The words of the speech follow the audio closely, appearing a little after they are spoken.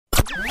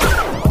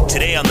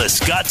Today on The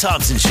Scott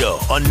Thompson Show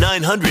on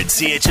 900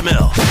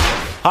 CHML.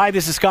 Hi,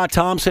 this is Scott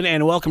Thompson,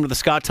 and welcome to the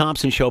Scott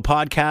Thompson Show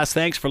podcast.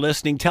 Thanks for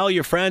listening. Tell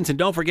your friends, and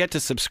don't forget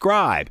to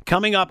subscribe.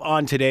 Coming up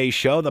on today's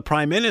show, the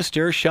Prime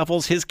Minister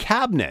shuffles his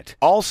cabinet.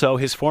 Also,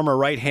 his former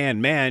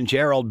right-hand man,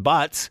 Gerald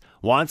Butts,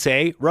 wants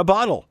a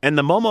rebuttal. And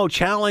the Momo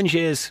Challenge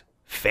is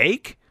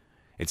fake?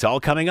 It's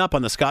all coming up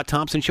on the Scott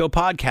Thompson Show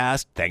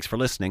podcast. Thanks for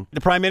listening. The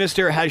Prime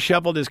Minister has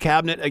shuffled his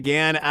cabinet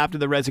again after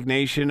the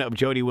resignation of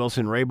Jody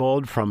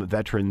Wilson-Raybould from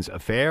Veterans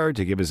Affairs.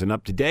 To give us an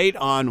up-to-date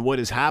on what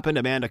has happened,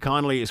 Amanda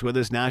Connolly is with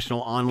us, national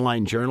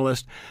online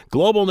journalist,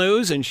 Global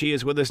News, and she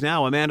is with us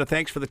now. Amanda,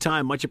 thanks for the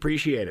time. Much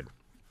appreciated.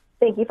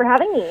 Thank you for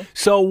having me.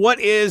 So what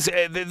is,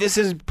 this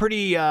is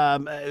pretty,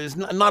 there's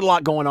not a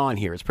lot going on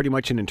here. It's pretty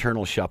much an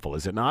internal shuffle,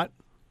 is it not?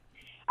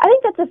 I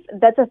think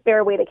that's a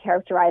fair way to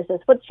characterize this.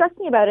 What struck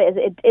me about it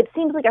is it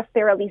seems like a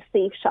fairly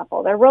safe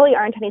shuffle. There really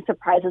aren't any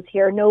surprises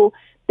here, no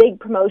big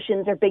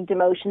promotions or big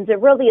demotions.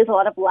 It really is a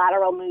lot of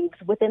lateral moves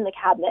within the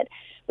cabinet,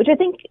 which I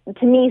think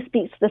to me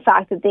speaks to the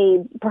fact that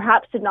they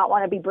perhaps did not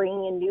want to be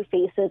bringing in new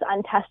faces,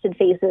 untested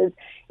faces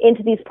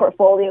into these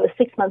portfolios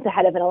 6 months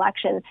ahead of an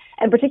election,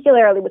 and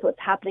particularly with what's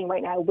happening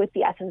right now with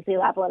the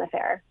SNC-Lavalin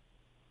affair.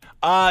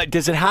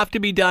 Does it have to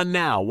be done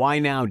now? Why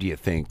now, do you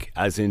think,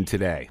 as in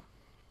today?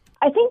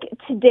 I think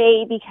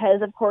today,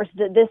 because, of course,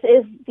 this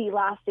is the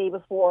last day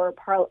before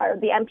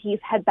the MPs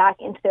head back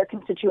into their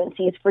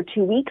constituencies for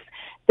 2 weeks.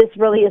 This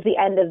really is the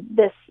end of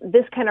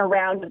this kind of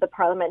round of the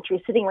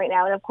parliamentary sitting right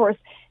now. And, of course,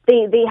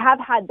 they have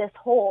had this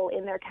hole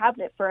in their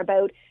cabinet for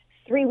about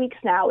 3 weeks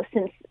now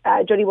since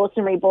Jody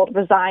Wilson-Raybould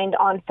resigned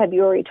on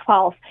February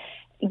 12th.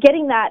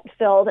 Getting that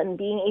filled and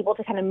being able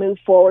to kind of move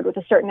forward with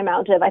a certain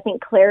amount of, I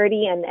think,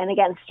 clarity and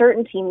again,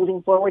 certainty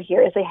moving forward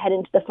here as they head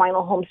into the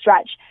final home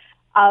stretch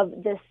of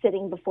this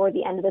sitting before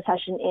the end of the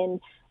session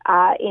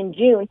in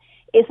June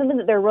is something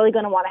that they're really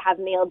going to want to have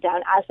nailed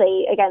down as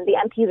the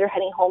MPs are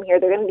heading home here.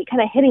 They're going to be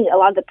kind of hitting a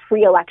lot of the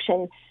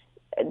pre-election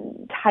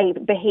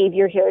type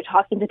behavior here,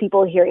 talking to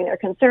people, hearing their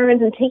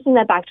concerns, and taking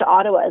that back to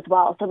Ottawa as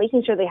well. So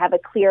making sure they have a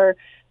clear,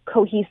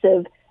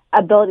 cohesive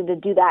ability to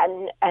do that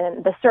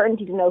and the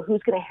certainty to know who's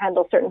going to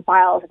handle certain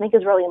files, I think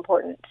is really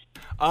important.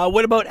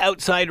 What about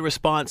outside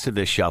response to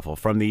this shuffle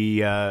from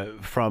the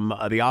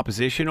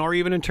opposition or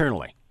even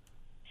internally?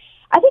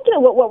 I think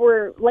what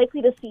we're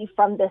likely to see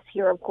from this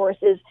here, of course,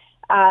 is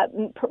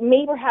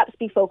may perhaps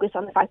be focused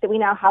on the fact that we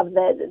now have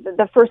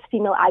the first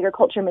female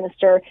agriculture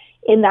minister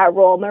in that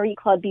role,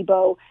 Marie-Claude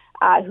Bibeau,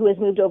 who has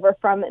moved over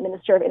from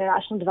Minister of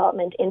International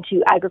Development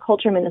into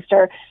Agriculture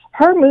Minister.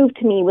 Her move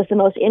to me was the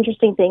most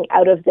interesting thing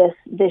out of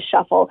this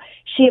shuffle.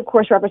 She, of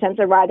course, represents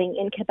a riding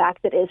in Quebec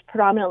that is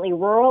predominantly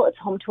rural. It's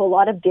home to a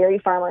lot of dairy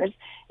farmers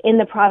in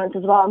the province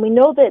as well. And we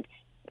know that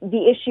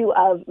the issue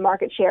of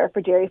market share for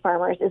dairy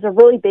farmers is a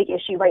really big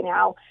issue right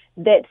now,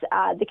 that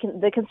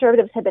the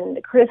Conservatives have been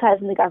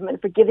criticizing the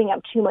government for giving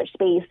up too much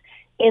space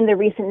in the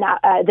recent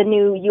the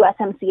new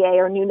USMCA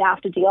or new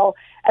NAFTA deal,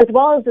 as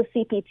well as the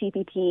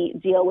CPTPP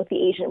deal with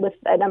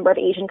a number of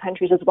Asian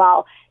countries as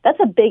well. That's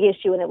a big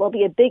issue, and it will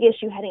be a big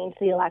issue heading into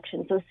the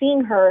election. So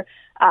seeing her,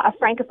 a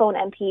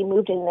Francophone MP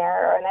moved in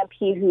there, or an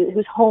MP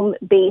whose home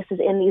base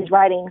is in these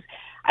ridings,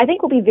 I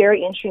think will be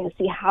very interesting to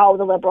see how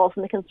the Liberals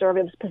and the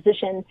Conservatives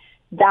position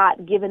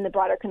that, given the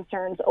broader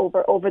concerns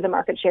over the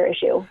market share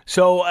issue.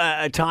 So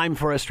a time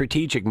for a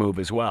strategic move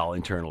as well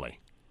internally.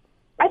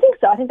 I think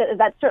so. I think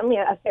that's certainly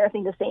a fair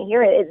thing to say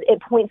here.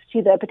 It points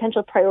to the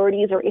potential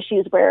priorities or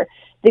issues where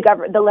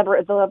the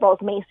Liberals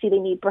may see the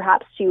need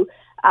perhaps to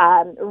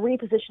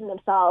reposition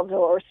themselves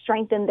or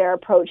strengthen their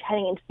approach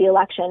heading into the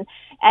election.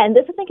 And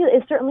this, I think,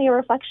 is certainly a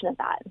reflection of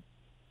that.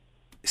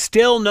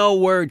 Still no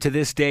word to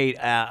this date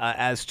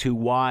as to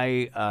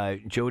why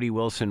Jody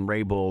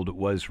Wilson-Raybould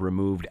was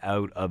removed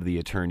out of the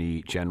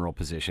Attorney General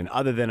position,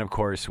 other than, of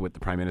course, what the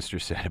Prime Minister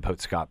said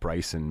about Scott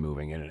Brison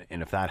moving.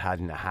 And if that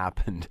hadn't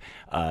happened,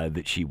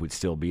 that she would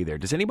still be there.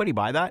 Does anybody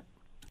buy that?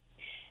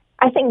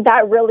 I think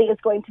that really is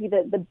going to be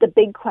the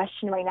big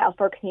question right now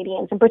for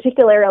Canadians, and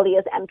particularly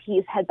as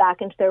MPs head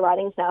back into their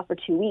ridings now for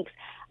 2 weeks.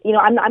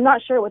 I'm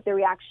not sure what the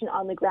reaction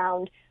on the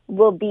ground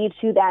will be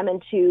to them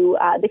and to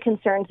the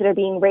concerns that are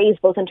being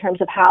raised, both in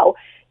terms of how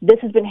this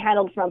has been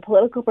handled from a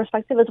political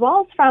perspective, as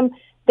well as from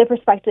the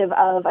perspective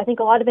of, I think,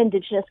 a lot of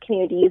Indigenous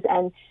communities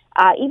and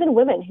even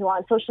women who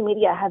on social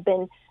media have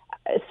been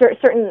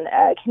certain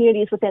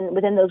communities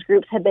within those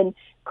groups have been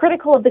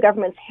critical of the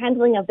government's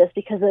handling of this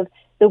because of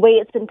the way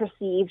it's been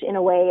perceived in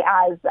a way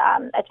as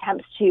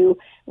attempts to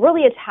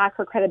really attack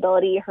her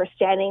credibility, her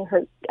standing,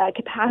 her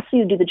capacity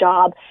to do the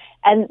job.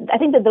 And I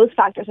think that those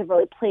factors have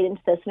really played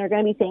into this and are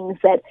going to be things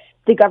that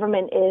the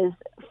government is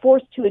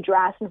forced to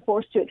address and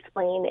forced to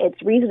explain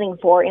its reasoning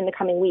for in the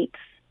coming weeks.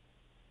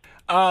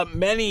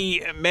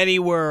 Many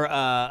were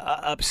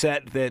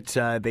upset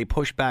that they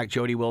pushed back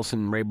Jody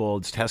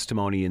Wilson-Raybould's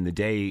testimony in the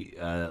day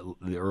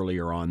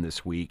earlier on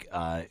this week,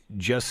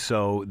 just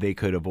so they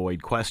could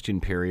avoid question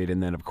period,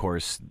 and then, of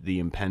course, the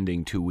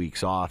impending 2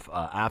 weeks off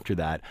after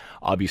that.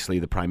 Obviously,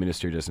 the Prime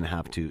Minister doesn't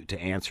have to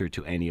answer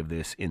to any of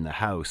this in the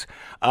House.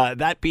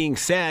 That being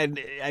said,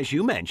 as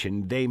you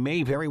mentioned, they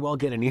may very well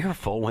get an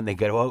earful when they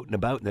go out and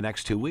about in the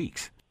next 2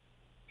 weeks.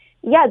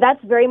 Yeah,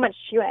 that's very much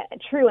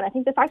true. And I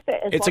think the fact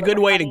that it's a good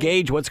way to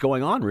gauge what's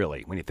going on,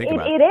 really, when you think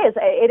about it.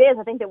 It is.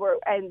 I think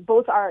that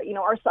both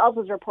ourselves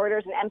as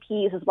reporters and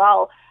MPs as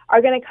well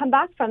are going to come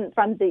back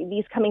from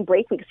these coming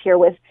break weeks here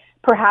with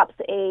perhaps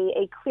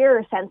a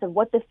clearer sense of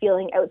what the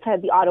feeling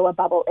outside the Ottawa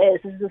bubble is.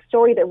 This is a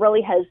story that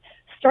really has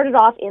started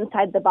off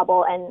inside the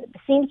bubble and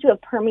seems to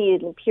have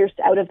permeated and pierced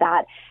out of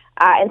that.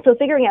 And so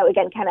figuring out,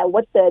 again, kind of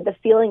what the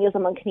feeling is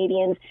among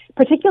Canadians,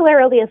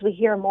 particularly as we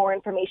hear more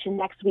information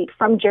next week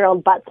from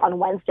Gerald Butts on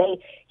Wednesday.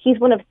 He's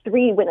one of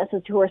 3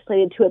 witnesses who are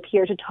slated to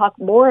appear to talk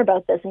more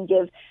about this and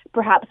give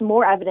perhaps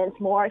more evidence,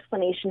 more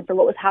explanation for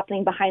what was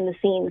happening behind the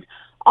scenes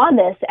on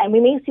this. And we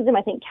may see them,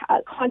 I think,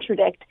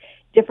 contradict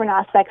different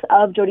aspects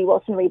of Jody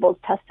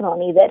Wilson-Raybould's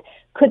testimony that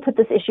could put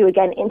this issue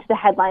again into the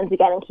headlines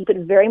again and keep it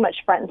very much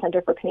front and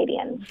center for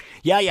Canadians.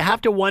 Yeah, you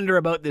have to wonder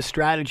about this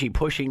strategy,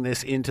 pushing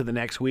this into the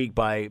next week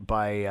by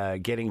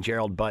getting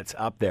Gerald Butts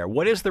up there.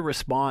 What is the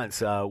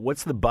response?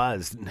 What's the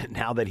buzz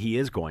now that he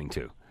is going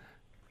to?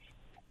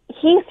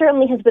 He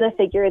certainly has been a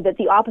figure that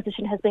the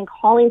opposition has been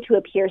calling to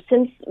appear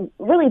since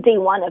really day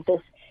one of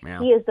this. Yeah.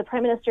 He is the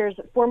Prime Minister's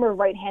former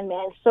right-hand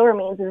man, still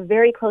remains a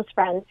very close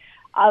friend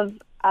of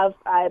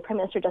Prime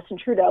Minister Justin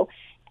Trudeau.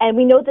 And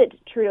we know that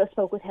Trudeau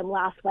spoke with him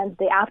last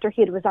Wednesday after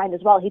he had resigned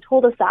as well. He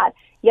told us that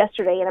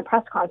yesterday in a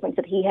press conference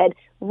that he had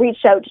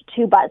reached out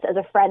to Butts as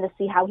a friend to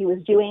see how he was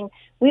doing.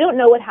 We don't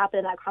know what happened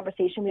in that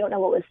conversation. We don't know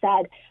what was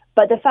said.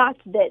 But the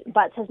fact that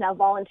Butts has now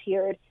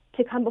volunteered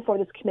to come before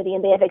this committee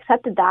and they have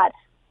accepted that,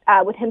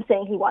 with him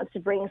saying he wants to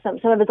bring some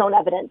of his own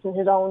evidence and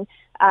his own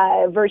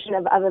version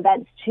of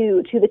events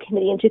to the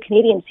committee and to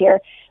Canadians here,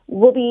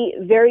 will be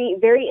very,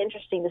 very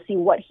interesting to see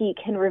what he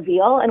can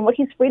reveal and what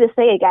he's free to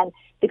say. Again,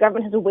 the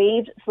government has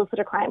waived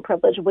solicitor-client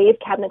privilege,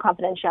 waived cabinet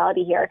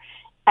confidentiality here,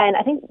 and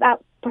I think that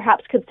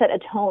perhaps could set a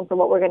tone for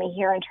what we're going to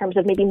hear in terms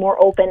of maybe more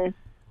open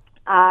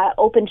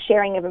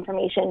sharing of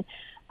information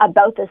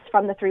about this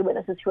from the 3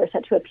 witnesses who are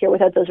set to appear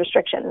without those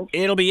restrictions.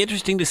 It'll be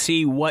interesting to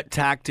see what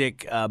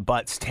tactic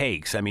Butts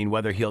takes. I mean,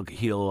 whether he'll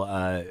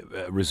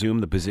resume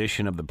the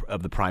position of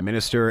the Prime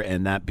Minister,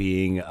 and that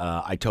being,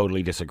 I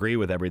totally disagree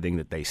with everything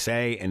that they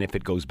say. And if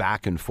it goes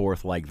back and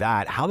forth like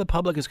that, how the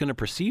public is going to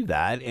perceive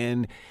that,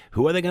 and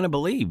who are they going to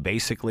believe?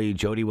 Basically,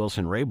 Jody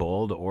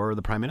Wilson-Raybould or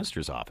the Prime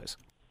Minister's office.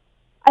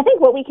 I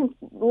think what we can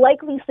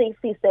likely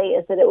safely say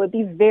is that it would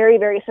be very,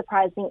 very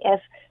surprising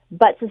if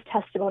Butts'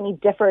 testimony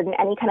differed in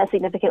any kind of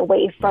significant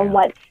way from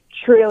what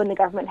Trudeau and the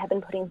government have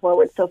been putting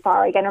forward so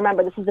far. Again,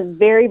 remember, this is a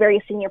very,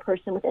 very senior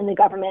person within the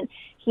government.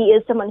 He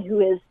is someone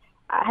who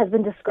has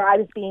been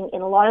described as being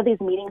in a lot of these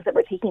meetings that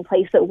were taking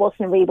place that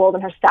Wilson-Raybould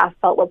and her staff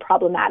felt were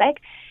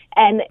problematic.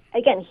 And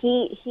again,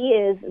 he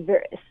is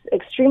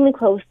extremely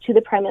close to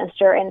the Prime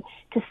Minister, and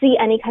to see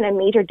any kind of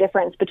major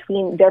difference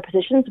between their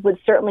positions would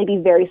certainly be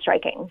very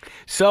striking.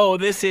 So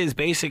this is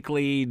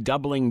basically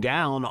doubling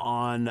down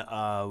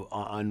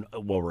on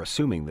we're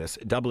assuming this,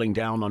 doubling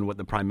down on what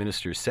the Prime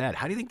Minister said.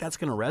 How do you think that's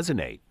going to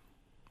resonate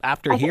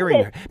after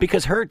hearing her?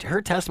 Because her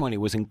testimony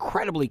was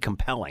incredibly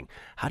compelling.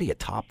 How do you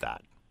top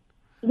that?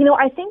 You know,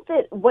 I think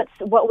that what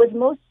was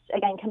most,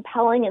 again,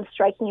 compelling and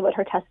striking about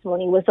her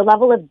testimony was the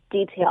level of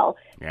detail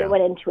that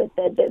went into it,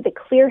 the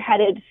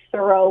clear-headed,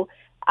 thorough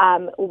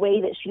way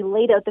that she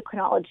laid out the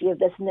chronology of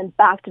this and then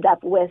backed it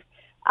up with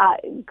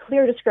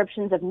clear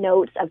descriptions of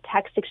notes, of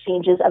text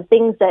exchanges, of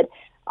things that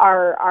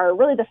are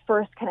really the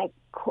first kind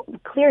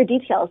of clear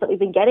details that we've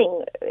been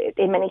getting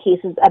in many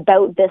cases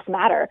about this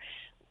matter.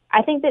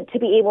 I think that to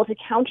be able to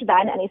counter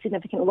that in any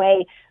significant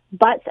way,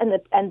 Butts and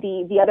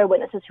the other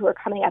witnesses who are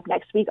coming up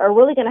next week are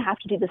really going to have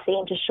to do the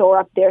same to shore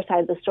up their side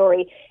of the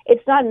story.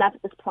 It's not enough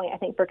at this point, I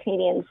think, for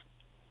Canadians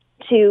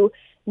to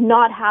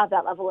not have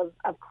that level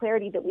of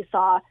clarity that we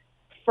saw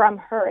from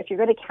her. If you're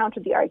going to counter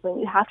the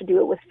argument, you have to do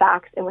it with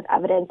facts and with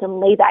evidence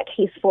and lay that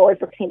case forward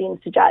for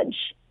Canadians to judge.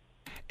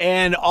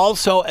 And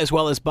also, as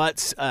well as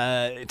Butts'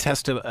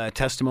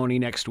 testimony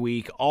next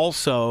week,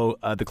 also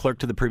the clerk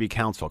to the Privy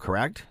Council,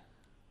 correct?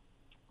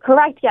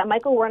 Correct, yeah.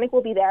 Michael Wernick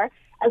will be there,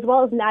 as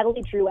well as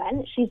Natalie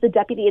Drouin. She's the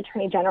Deputy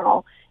Attorney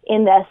General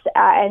in this,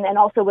 and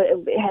also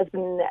has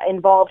been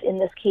involved in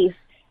this case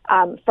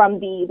from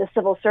the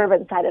civil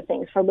servant side of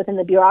things, from within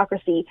the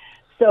bureaucracy.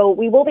 So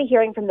we will be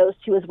hearing from those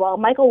two as well.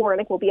 Michael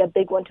Wernick will be a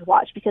big one to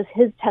watch because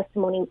his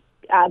testimony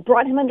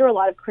brought him under a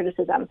lot of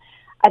criticism.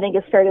 I think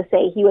it's fair to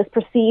say he was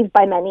perceived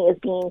by many as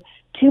being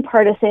too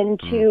partisan,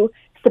 too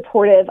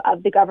supportive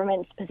of the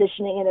government's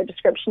positioning and their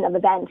description of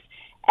events.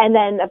 And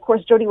then, of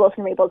course, Jody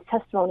Wilson-Raybould's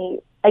testimony,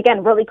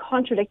 again, really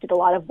contradicted a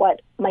lot of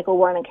what Michael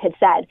Wernick had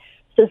said.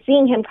 So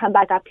seeing him come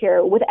back up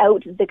here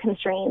without the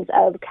constraints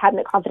of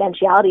cabinet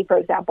confidentiality, for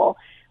example,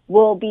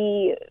 will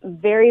be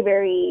very,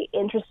 very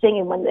interesting,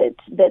 and one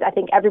that I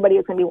think everybody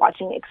is going to be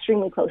watching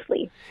extremely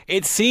closely.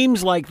 It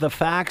seems like the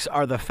facts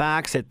are the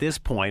facts at this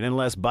point,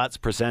 unless Butts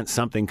presents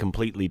something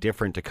completely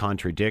different to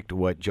contradict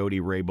what Jody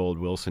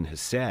Raybould-Wilson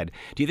has said.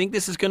 Do you think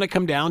this is going to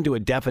come down to a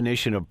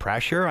definition of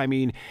pressure? I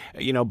mean,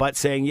 Butts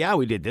saying, yeah,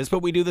 we did this, but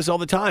we do this all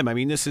the time. I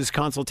mean, this is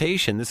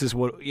consultation. This is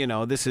what,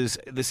 this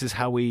is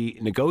how we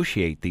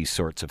negotiate these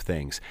sorts of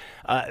things.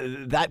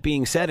 That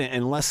being said,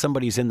 unless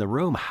somebody's in the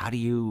room, how do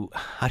you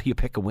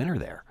pick a winner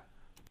there?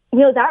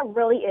 That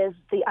really is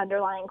the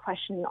underlying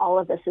question in all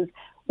of this, is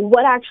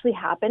what actually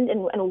happened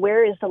and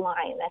where is the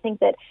line? I think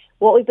that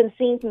what we've been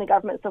seeing from the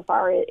government so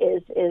far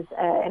is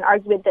an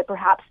argument that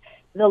perhaps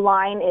the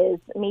line is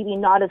maybe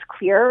not as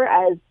clear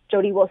as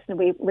Jody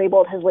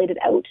Wilson-Raybould has laid it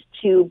out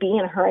to be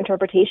in her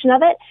interpretation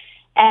of it.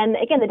 And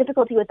again, the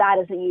difficulty with that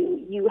is that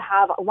you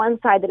have one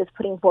side that is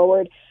putting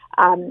forward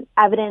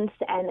evidence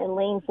and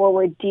laying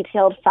forward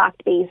detailed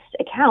fact-based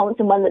accounts,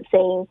 and one that's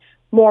saying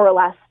more or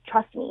less,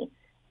 trust me.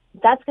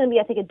 That's going to be,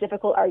 I think, a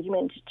difficult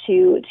argument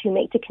to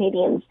make to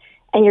Canadians.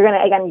 And you're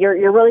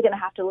really going to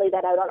have to lay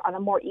that out on a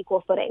more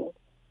equal footing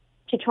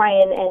to try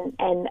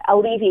and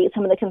alleviate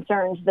some of the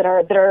concerns that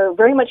are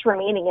very much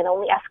remaining and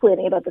only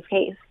escalating about this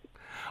case.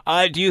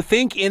 Do you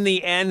think in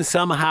the end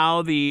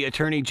somehow the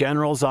Attorney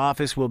General's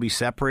office will be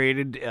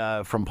separated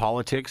from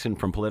politics and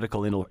from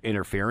political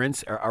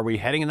interference? Are we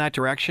heading in that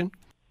direction?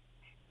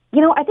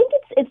 I think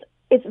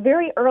it's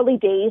very early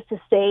days to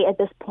say at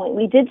this point.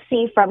 We did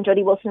see from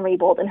Jody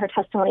Wilson-Raybould in her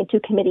testimony to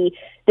committee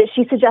that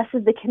she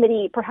suggested the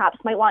committee perhaps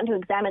might want to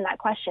examine that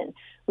question.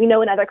 We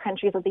know in other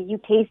countries like the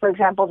UK, for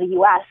example, the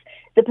US,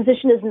 the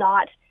position is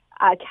not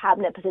a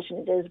cabinet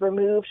position. It is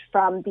removed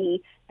from the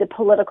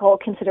political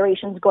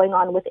considerations going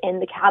on within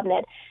the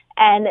cabinet.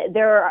 And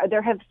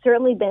there have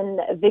certainly been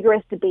a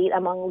vigorous debate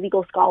among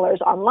legal scholars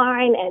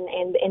online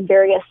and in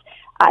various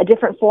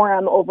different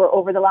forums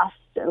over the last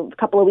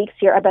couple of weeks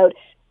here about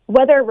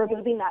whether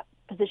removing that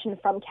position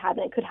from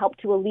cabinet could help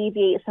to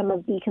alleviate some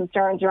of the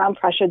concerns around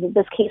pressure that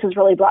this case has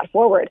really brought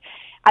forward.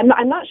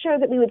 I'm not sure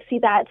that we would see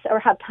that or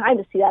have time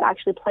to see that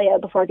actually play out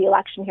before the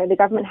election here. The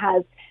government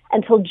has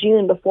until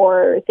June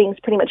before things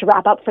pretty much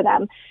wrap up for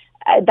them.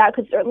 That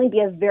could certainly be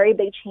a very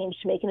big change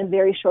to make in a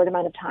very short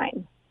amount of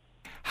time.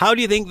 How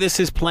do you think this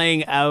is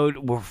playing out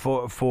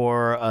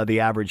for the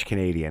average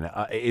Canadian?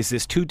 Is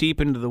this too deep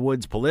into the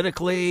woods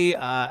politically?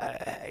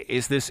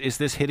 Is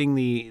this hitting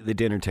the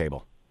dinner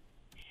table?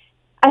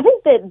 I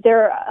think that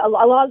there are a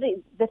lot of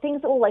the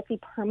things that will likely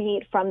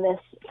permeate from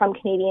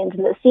Canadians,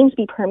 and that seems to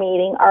be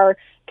permeating, are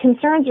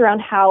concerns around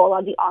how a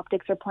lot of the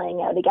optics are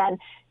playing out. Again,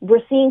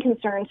 we're seeing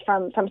concerns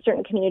from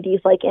certain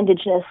communities like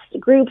Indigenous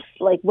groups,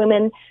 like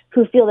women,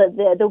 who feel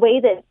that the way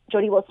that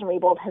Jody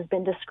Wilson-Raybould has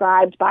been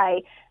described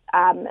by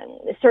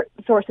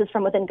certain sources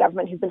from within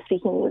government who've been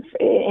speaking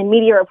in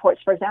media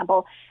reports, for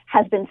example,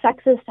 has been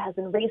sexist, has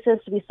been racist.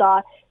 We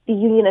saw the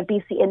Union of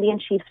BC Indian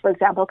Chiefs, for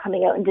example,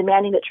 coming out and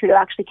demanding that Trudeau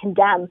actually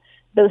condemn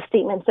those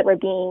statements that were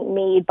being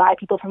made by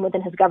people from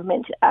within his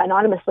government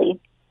anonymously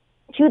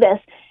to this.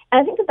 And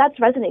I think that that's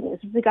resonating. This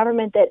is a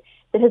government that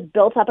has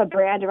built up a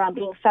brand around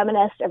being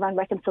feminist, around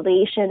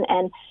reconciliation,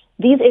 and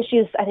these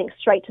issues, I think,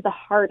 strike to the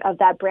heart of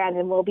that brand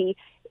and will be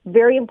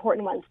very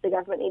important ones the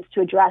government needs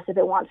to address if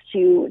it wants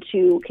to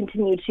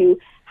continue to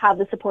have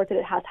the support that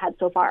it has had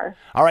so far.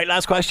 All right,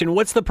 last question.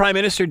 What's the Prime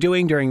Minister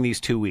doing during these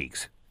 2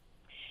 weeks?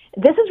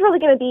 This is really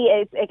going to be,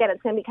 it's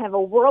going to be kind of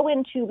a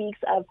whirlwind 2 weeks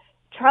of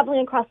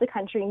traveling across the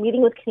country,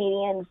 meeting with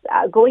Canadians,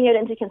 going out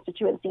into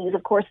constituencies.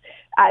 Of course,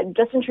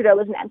 Justin Trudeau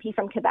is an MP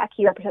from Quebec.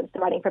 He represents the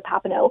riding for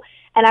Papineau.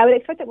 And I would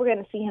expect that we're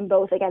going to see him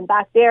both, again,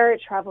 back there,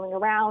 traveling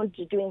around,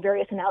 doing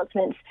various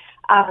announcements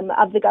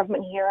of the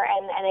government here.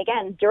 And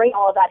again, during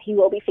all of that, he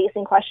will be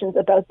facing questions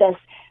about this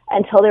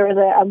until there is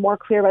a more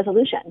clear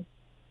resolution.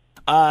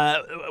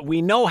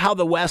 We know how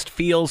the West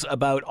feels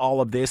about all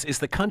of this. Is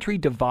the country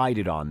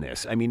divided on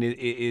this? I mean,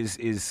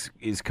 is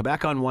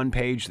Quebec on one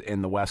page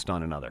and the West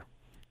on another?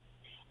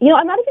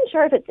 I'm not even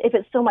sure if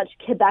it's so much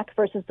Quebec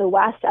versus the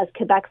West as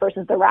Quebec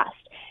versus the rest.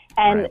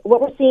 And right.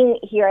 What we're seeing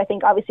here, I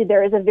think, obviously,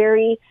 there is a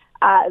very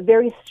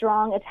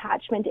strong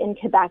attachment in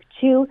Quebec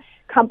to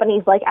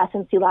companies like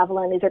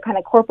SNC-Lavalin. These are kind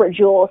of corporate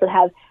jewels that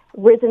have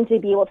risen to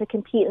be able to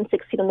compete and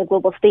succeed on the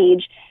global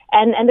stage.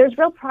 And there's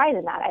real pride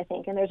in that, I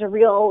think, and there's a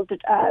real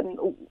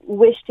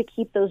wish to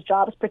keep those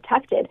jobs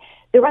protected.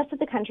 The rest of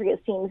the country,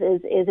 it seems,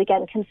 is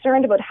again,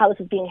 concerned about how this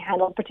is being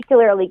handled,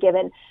 particularly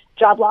given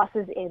job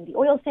losses in the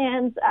oil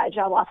sands,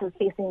 job losses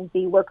facing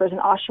the workers in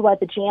Oshawa,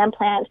 the GM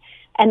plant,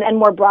 and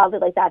more broadly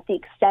like that, the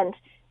extent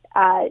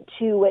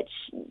to which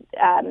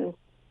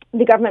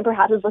the government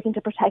perhaps is looking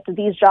to protect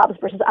these jobs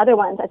versus other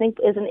ones, I think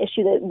is an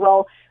issue that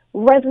will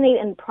resonate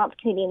and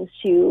prompt Canadians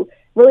to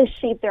really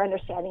shape their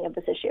understanding of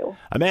this issue.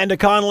 Amanda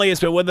Connolly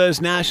has been with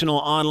us, national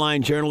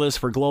online journalist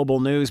for Global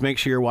News. Make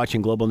sure you're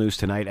watching Global News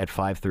tonight at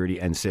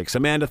 5:30 and 6.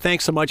 Amanda,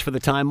 thanks so much for the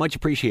time. Much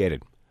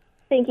appreciated.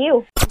 Thank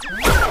you.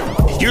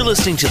 You're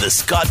listening to the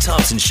Scott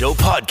Thompson Show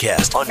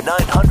podcast on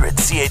 900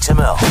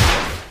 CHML.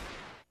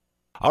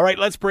 All right,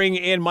 let's bring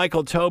in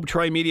Michael Taube,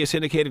 Troy Media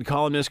syndicated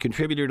columnist,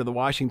 contributor to the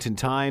Washington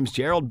Times.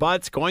 Gerald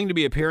Butts going to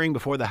be appearing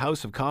before the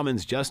House of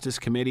Commons Justice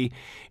Committee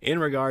in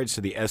regards to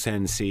the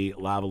SNC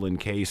Lavalin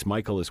case.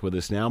 Michael is with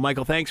us now.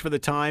 Michael, thanks for the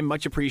time.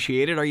 Much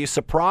appreciated. Are you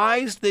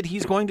surprised that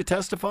he's going to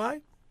testify?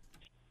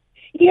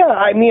 Yeah,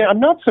 I mean,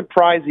 I'm not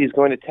surprised he's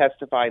going to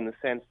testify in the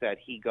sense that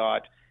he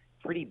got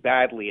pretty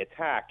badly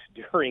attacked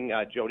during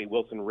Jody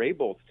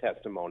Wilson-Raybould's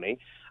testimony.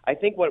 I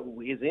think what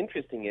is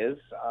interesting is,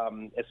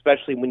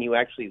 especially when you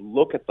actually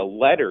look at the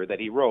letter that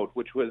he wrote,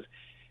 which was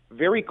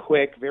very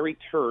quick, very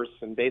terse,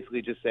 and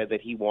basically just said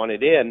that he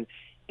wanted in,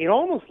 it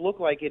almost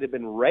looked like it had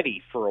been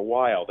ready for a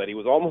while, that he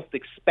was almost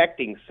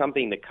expecting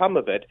something to come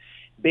of it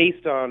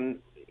based on,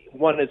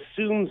 one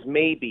assumes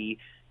maybe,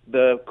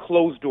 the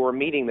closed-door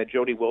meeting that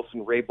Jody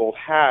Wilson-Raybould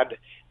had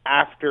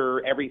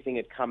after everything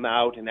had come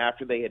out and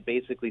after they had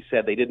basically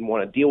said they didn't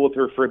want to deal with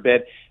her for a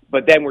bit,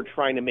 but then were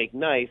trying to make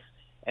nice,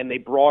 and they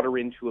brought her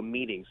into a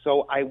meeting.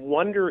 So I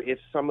wonder if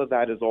some of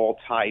that is all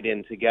tied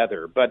in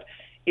together. But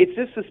it's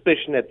just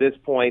suspicion at this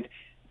point.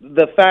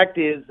 The fact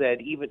is that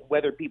even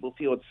whether people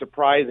feel it's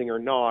surprising or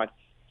not,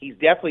 he's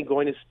definitely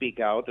going to speak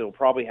out. It'll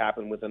probably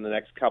happen within the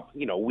next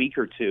week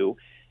or two.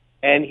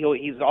 And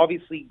he's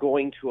obviously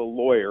going to a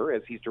lawyer,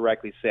 as he's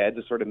directly said,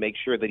 to sort of make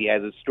sure that he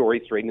has his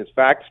story straight and his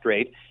facts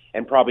straight,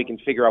 and probably can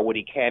figure out what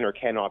he can or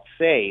cannot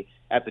say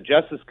at the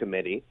Justice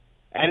Committee.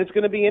 And it's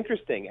going to be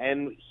interesting.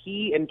 And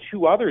he and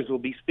two others will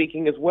be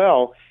speaking as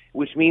well,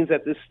 which means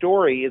that this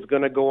story is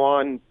going to go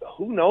on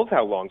who knows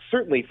how long,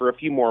 certainly for a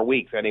few more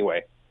weeks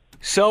anyway.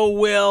 So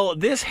will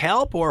this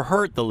help or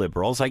hurt the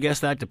Liberals? I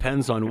guess that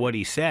depends on what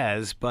he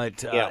says. But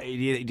do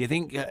you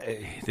think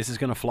this is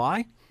going to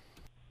fly?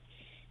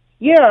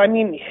 Yeah, I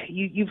mean,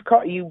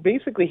 you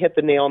basically hit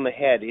the nail on the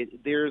head.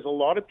 There's a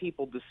lot of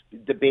people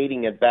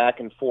debating it back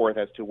and forth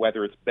as to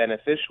whether it's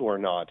beneficial or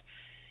not.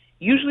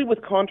 Usually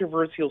with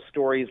controversial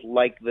stories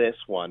like this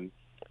one,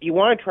 you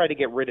want to try to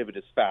get rid of it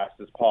as fast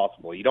as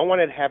possible. You don't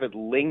want to have it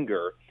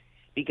linger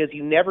because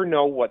you never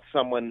know what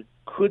someone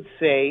could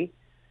say,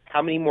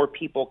 how many more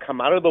people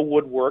come out of the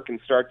woodwork and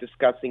start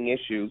discussing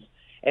issues.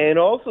 And it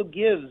also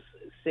gives,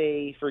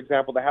 say, for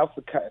example, the House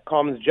of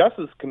Commons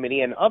Justice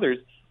Committee and others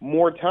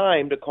more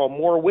time to call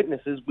more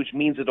witnesses, which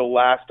means it'll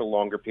last a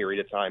longer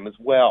period of time as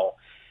well.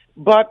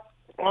 But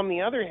on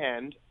the other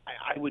hand,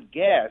 I would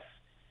guess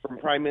from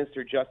Prime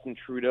Minister Justin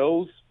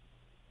Trudeau's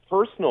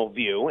personal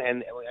view,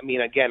 and I mean,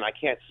 again, I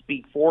can't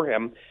speak for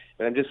him,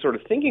 but I'm just sort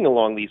of thinking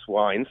along these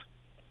lines,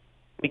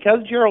 because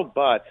Gerald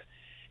Butts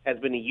has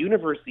been a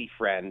university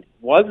friend,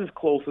 was his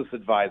closest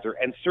advisor,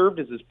 and served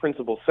as his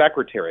principal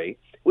secretary,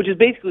 which is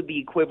basically the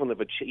equivalent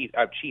of a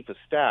chief of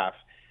staff,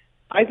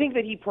 I think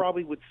that he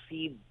probably would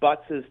see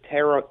Butts'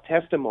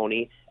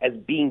 testimony as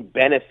being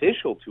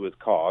beneficial to his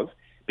cause,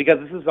 because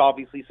this is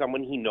obviously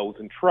someone he knows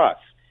and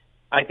trusts.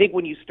 I think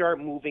when you start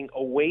moving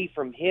away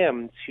from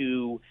him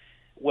to,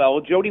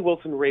 well, Jody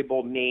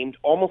Wilson-Raybould named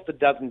almost a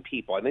dozen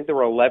people. I think there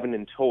were 11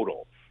 in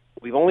total.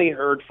 We've only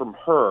heard from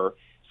her,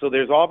 so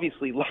there's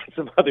obviously lots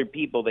of other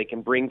people they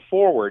can bring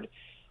forward.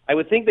 I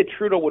would think that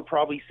Trudeau would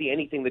probably see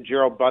anything that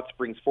Gerald Butts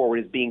brings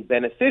forward as being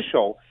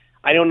beneficial.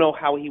 I don't know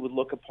how he would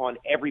look upon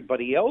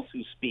everybody else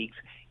who speaks,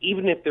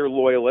 even if they're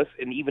loyalists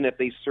and even if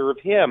they serve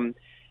him,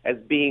 as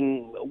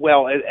being,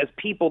 well, as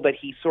people that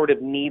he sort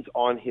of needs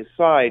on his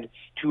side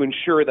to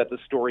ensure that the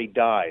story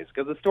dies,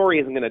 because the story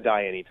isn't going to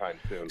die anytime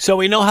soon. So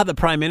we know how the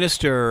Prime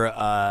Minister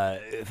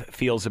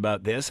feels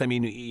about this. I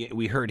mean,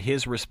 we heard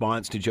his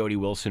response to Jody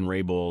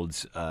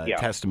Wilson-Raybould's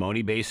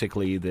testimony,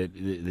 basically that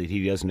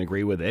he doesn't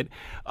agree with it.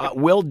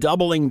 Will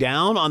doubling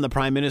down on the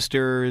Prime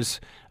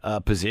Minister's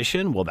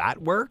position, will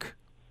that work?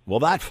 Will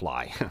that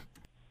fly?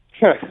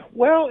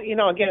 Well,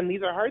 again,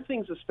 these are hard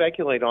things to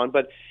speculate on,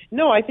 but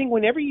no, I think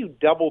whenever you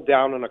double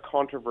down on a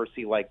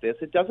controversy like this,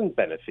 it doesn't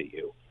benefit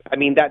you. I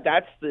mean,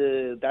 that's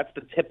the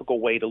typical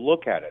way to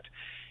look at it.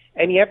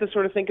 And you have to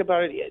sort of think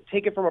about it,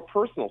 take it from a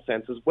personal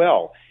sense as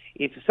well.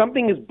 If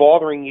something is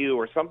bothering you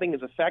or something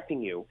is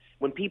affecting you,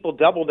 when people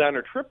double down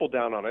or triple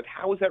down on it,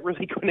 how is that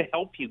really going to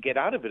help you get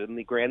out of it in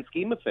the grand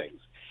scheme of things?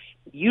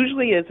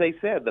 Usually, as I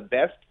said, the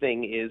best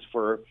thing is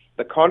for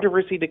the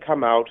controversy to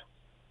come out,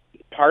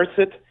 parse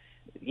it,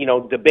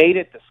 debate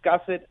it,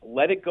 discuss it,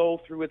 let it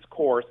go through its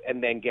course,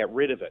 and then get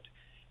rid of it.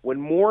 When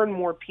more and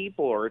more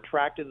people are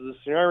attracted to the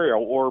scenario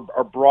or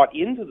are brought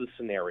into the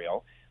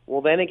scenario,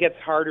 well, then it gets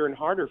harder and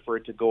harder for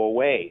it to go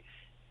away.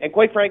 And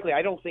quite frankly,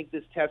 I don't think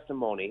this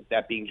testimony,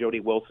 that being Jody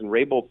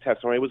Wilson-Raybould's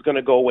testimony, was going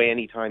to go away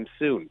anytime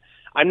soon.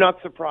 I'm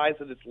not surprised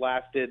that it's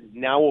lasted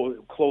now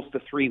close to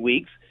 3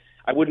 weeks.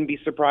 I wouldn't be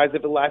surprised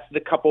if it lasted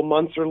a couple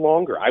months or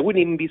longer. I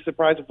wouldn't even be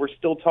surprised if we're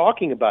still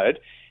talking about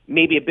it,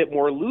 maybe a bit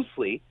more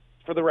loosely,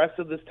 for the rest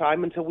of this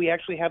time until we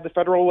actually have the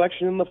federal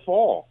election in the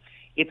fall.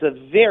 It's a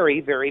very,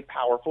 very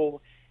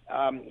powerful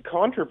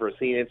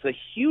controversy, and it's a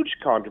huge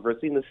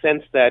controversy in the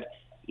sense that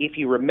if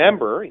you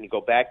remember, and you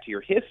go back to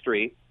your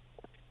history,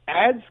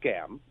 ad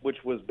scam, which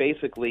was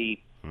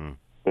basically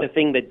the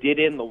thing that did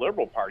in the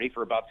Liberal Party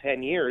for about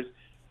 10 years,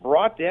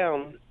 brought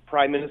down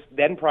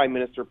then Prime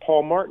Minister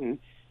Paul Martin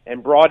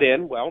and brought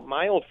in, well,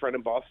 my old friend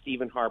and boss,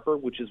 Stephen Harper,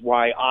 which is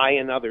why I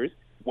and others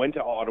went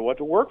to Ottawa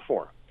to work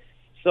for him.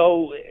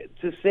 So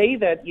to say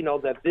that,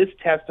 that this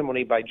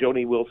testimony by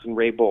Jody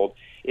Wilson-Raybould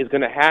is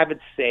going to have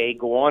its say,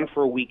 go on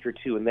for a week or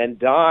two, and then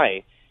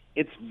die,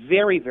 it's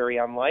very, very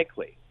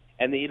unlikely.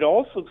 And it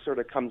also sort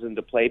of comes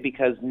into play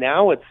because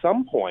now at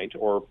some point,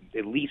 or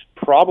at least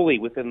probably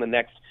within the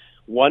next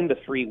 1 to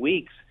 3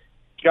 weeks,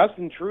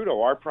 Justin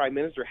Trudeau, our Prime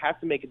Minister, has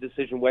to make a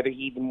decision whether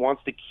he even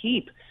wants to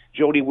keep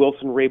Jody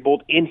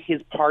Wilson-Raybould in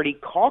his party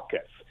caucus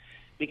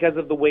because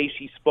of the way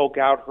she spoke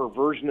out, her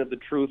version of the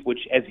truth,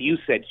 which, as you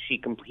said, he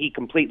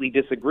completely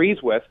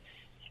disagrees with.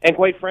 And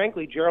quite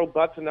frankly, Gerald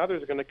Butts and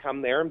others are going to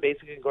come there and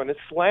basically going to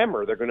slam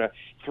her. They're going to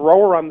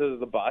throw her under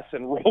the bus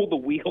and roll the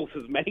wheels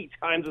as many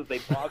times as they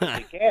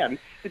possibly can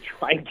to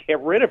try and get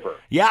rid of her.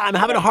 Yeah, I'm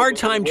having a hard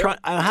time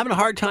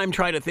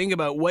trying to think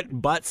about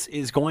what Butts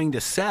is going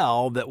to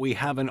sell that we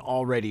haven't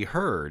already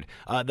heard.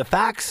 The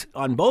facts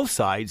on both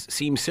sides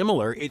seem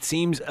similar. It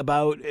seems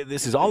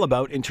this is all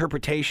about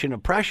interpretation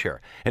of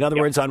pressure. In other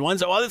words, on one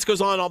side, well, this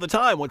goes on all the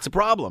time. What's the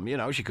problem?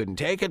 She couldn't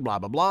take it, blah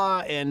blah blah,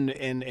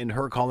 and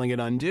her calling it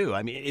undue.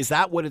 I mean, is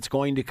that what it's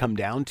going to come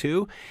down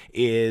to?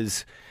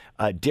 Is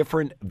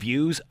different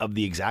views of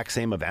the exact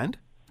same event?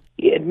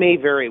 It may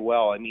very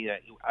well. I mean,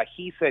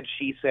 he said,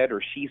 she said,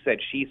 or she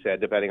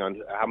said, depending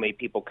on how many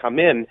people come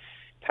in,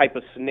 type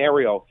of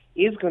scenario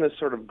is going to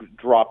sort of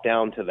drop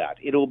down to that.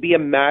 It'll be a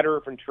matter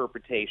of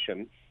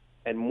interpretation,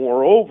 and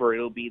moreover,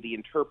 it'll be the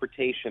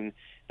interpretation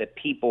that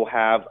people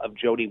have of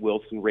Jody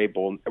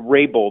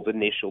Wilson-Raybould's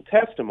initial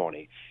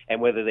testimony, and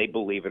whether they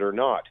believe it or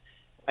not.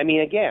 I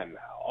mean, again,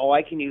 all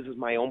I can use is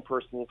my own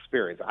personal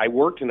experience. I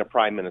worked in a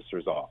Prime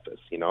Minister's office,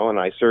 and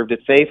I served it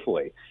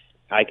faithfully.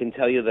 I can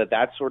tell you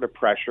that sort of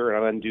pressure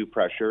and undue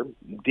pressure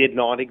did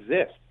not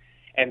exist.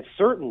 And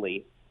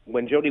certainly,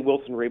 when Jody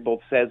Wilson-Raybould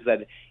says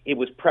that it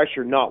was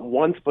pressure not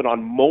once but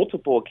on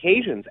multiple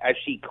occasions, as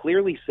she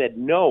clearly said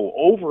no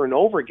over and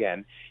over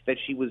again, that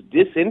she was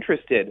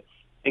disinterested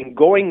in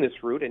going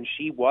this route and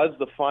she was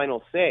the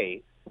final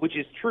say, which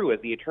is true. As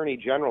the Attorney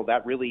General,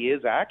 that really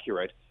is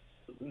accurate.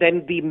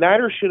 Then the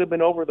matter should have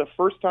been over the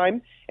first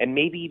time and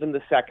maybe even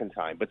the second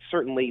time. But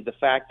certainly the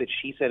fact that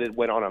she said it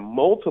went on a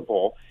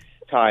multiple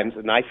times,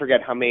 and I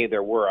forget how many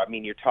there were. I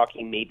mean, you're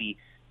talking maybe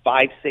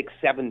 5, 6,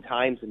 7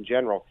 times in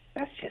general.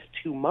 That's just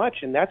too much,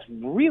 and that's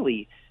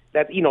really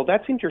that's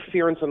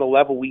interference on a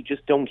level we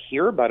just don't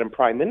hear about in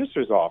Prime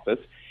Minister's office.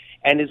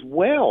 And as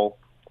well,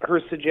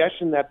 her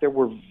suggestion that there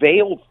were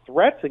veiled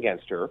threats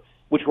against her,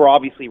 which were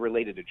obviously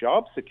related to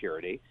job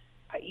security.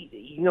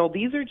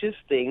 These are just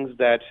things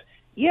that.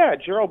 Yeah,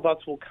 Gerald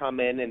Butts will come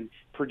in and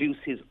produce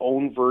his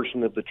own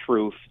version of the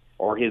truth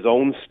or his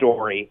own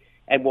story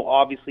and will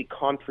obviously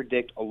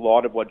contradict a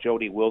lot of what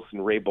Jody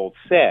Wilson-Raybould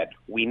said.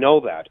 We know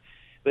that.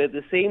 But at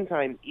the same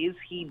time, is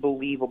he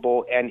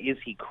believable and is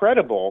he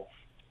credible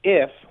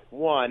if,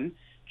 one,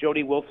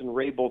 Jody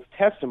Wilson-Raybould's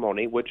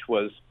testimony, which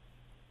was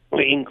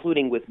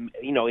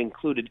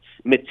included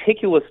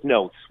meticulous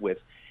notes with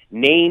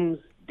names,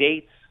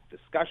 dates,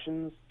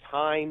 discussions,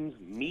 times,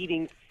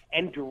 meetings,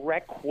 and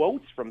direct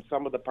quotes from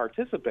some of the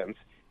participants,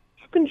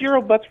 how can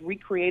Gerald Butts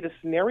recreate a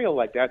scenario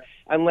like that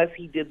unless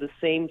he did the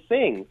same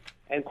thing?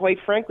 And quite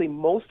frankly,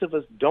 most of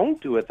us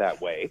don't do it that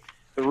way.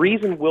 The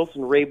reason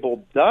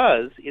Wilson-Raybould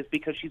does is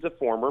because she's a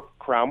former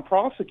Crown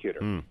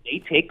prosecutor.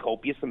 They take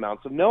copious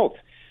amounts of notes.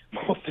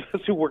 Most of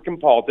us who work in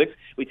politics,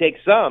 we take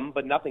some,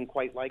 but nothing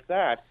quite like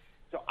that.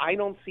 So I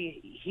don't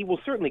see, he will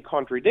certainly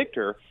contradict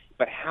her,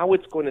 but how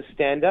it's going to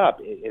stand up,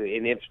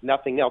 and if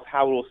nothing else,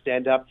 how it will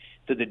stand up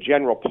to the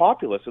general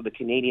populace of the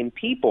Canadian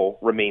people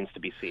remains to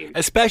be seen.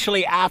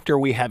 Especially after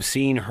we have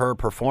seen her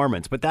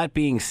performance. But that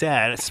being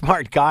said, a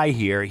smart guy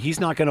here, he's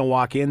not going to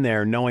walk in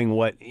there knowing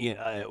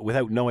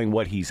without knowing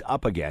what he's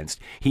up against.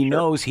 He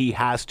knows he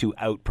has to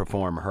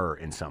outperform her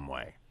in some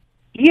way.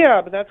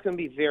 Yeah, but that's going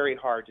to be very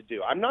hard to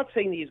do. I'm not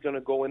saying that he's going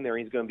to go in there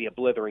and he's going to be a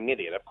blithering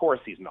idiot. Of course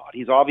he's not.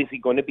 He's obviously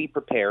going to be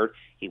prepared.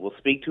 He will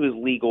speak to his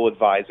legal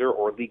advisor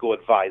or legal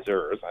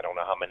advisors. I don't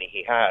know how many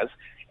he has.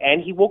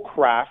 And he will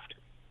craft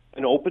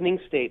an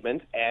opening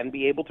statement and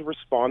be able to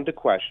respond to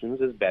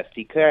questions as best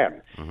he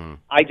can. Mm-hmm.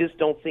 I just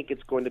don't think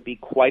it's going to be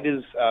quite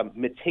as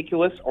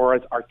meticulous or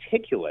as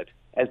articulate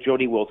as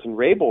Jody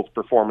Wilson-Raybould's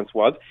performance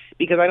was,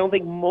 because I don't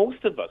think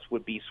most of us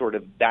would be sort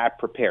of that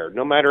prepared.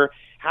 No matter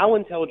how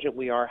intelligent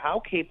we are, how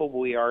capable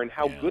we are, and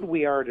how good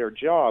we are at our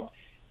job,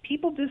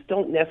 people just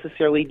don't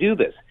necessarily do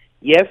this.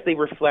 Yes, they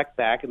reflect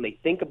back and they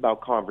think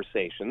about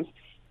conversations,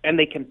 and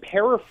they can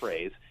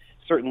paraphrase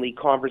certainly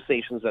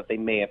conversations that they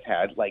may have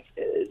had, like,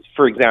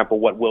 for example,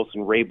 what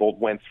Wilson-Raybould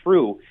went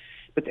through.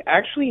 But to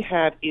actually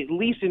have, at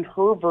least in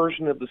her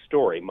version of the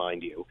story,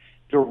 mind you,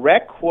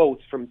 direct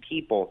quotes from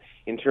people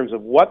in terms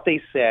of what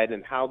they said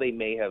and how they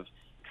may have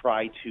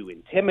tried to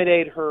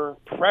intimidate her,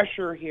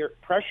 pressure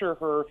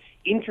her,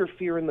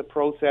 interfere in the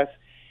process.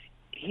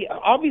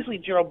 Obviously,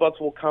 Gerald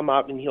Butts will come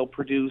out and he'll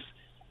produce,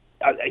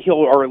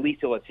 or at least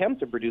he'll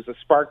attempt to produce a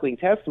sparkling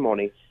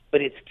testimony.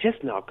 but it's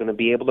just not going to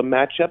be able to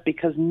match up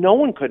because no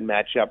one could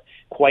match up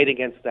quite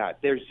against that.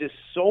 There's just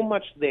so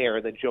much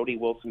there that Jody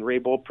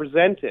Wilson-Raybould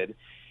presented.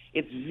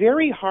 It's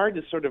very hard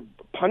to sort of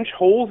punch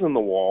holes in the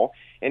wall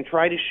and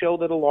try to show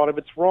that a lot of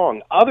it's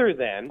wrong, other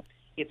than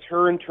it's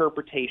her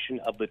interpretation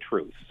of the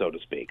truth, so to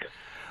speak.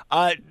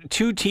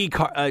 Two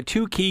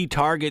key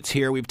targets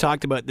here. We've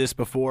talked about this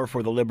before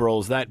for the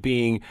Liberals, that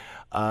being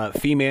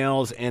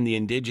females and the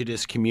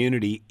Indigenous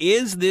community.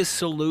 Is this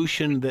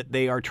solution that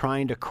they are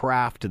trying to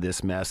craft to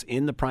this mess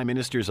in the Prime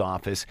Minister's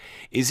office,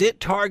 is it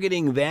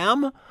targeting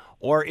them,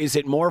 or is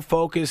it more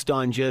focused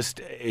on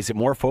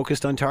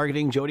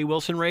targeting Jody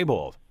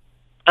Wilson-Raybould?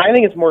 I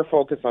think it's more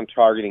focused on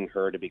targeting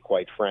her, to be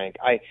quite frank.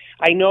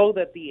 I know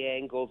that the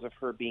angles of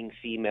her being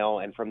female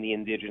and from the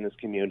Indigenous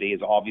community is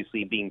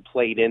obviously being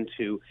played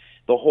into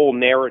the whole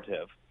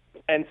narrative.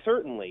 And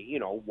certainly,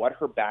 what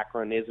her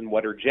background is and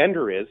what her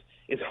gender is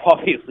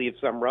obviously of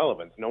some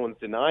relevance. No one's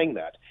denying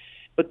that.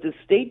 But to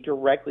state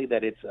directly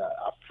that it's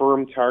a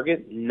firm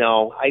target,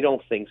 no, I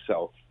don't think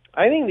so.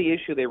 I think the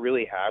issue they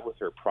really have with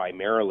her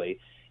primarily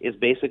is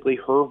basically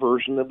her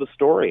version of the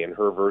story and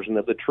her version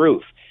of the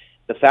truth.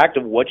 The fact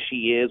of what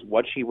she is,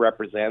 what she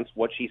represents,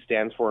 what she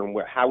stands for, and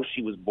how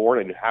she was born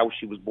and how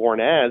she was born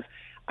as,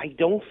 I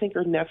don't think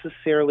are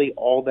necessarily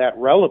all that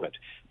relevant.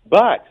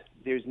 But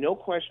there's no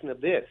question of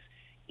this.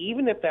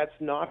 Even if that's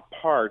not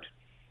part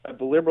of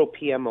the Liberal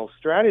PMO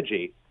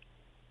strategy,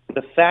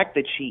 the fact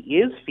that she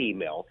is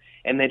female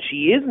and that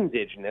she is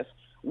Indigenous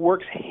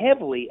works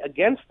heavily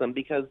against them,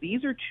 because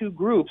these are two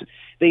groups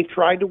they've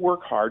tried to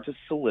work hard to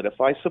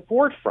solidify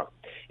support from,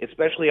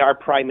 especially our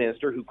Prime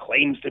Minister, who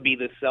claims to be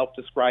this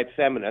self-described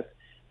feminist,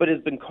 but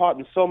has been caught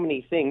in so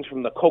many things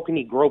from the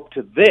kokanee grope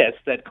to this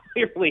that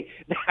clearly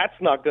that's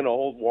not going to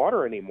hold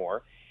water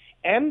anymore.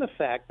 And the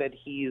fact that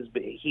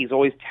he's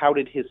always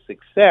touted his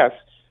success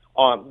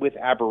with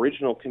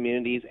Aboriginal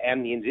communities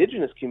and the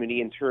Indigenous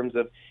community in terms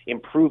of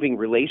improving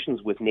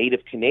relations with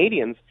Native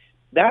Canadians.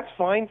 That's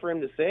fine for him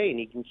to say, and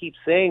he can keep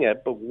saying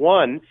it, but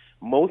one,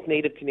 most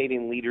Native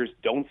Canadian leaders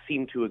don't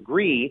seem to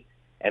agree,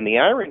 and the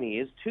irony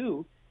is,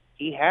 too,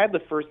 he had the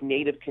first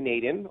Native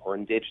Canadian, or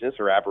Indigenous,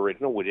 or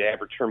Aboriginal,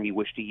 whatever term you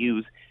wish to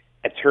use,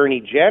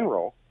 Attorney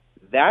General.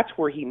 That's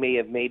where he may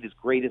have made his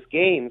greatest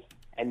gains,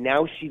 and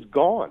now she's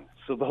gone.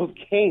 So those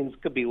gains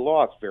could be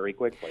lost very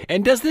quickly.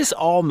 And does this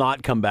all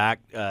not come back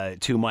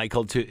to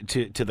Michael,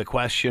 to the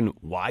question,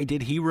 why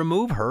did he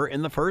remove her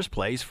in the first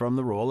place from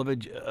the role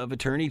of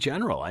Attorney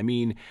General? I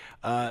mean,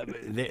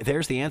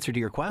 there's the answer to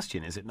your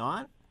question, is it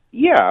not?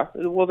 Yeah,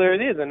 well, there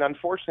it is. And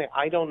unfortunately,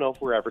 I don't know if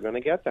we're ever going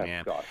to get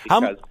that, Scott.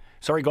 Because,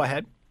 sorry, go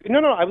ahead. No,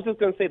 I was just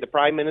going to say the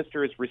Prime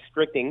Minister is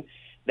restricting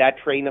that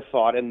train of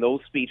thought and those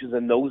speeches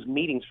and those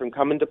meetings from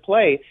coming to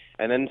play.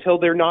 And until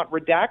they're not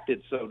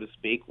redacted, so to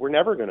speak, we're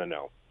never going to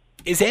know.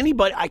 Is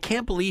anybody? I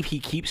can't believe he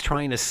keeps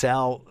trying to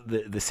sell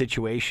the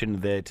situation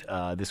that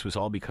this was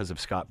all because of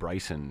Scott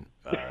Bryson,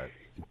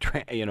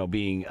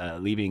 leaving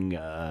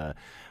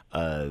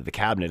the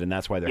cabinet, and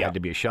that's why there had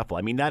to be a shuffle.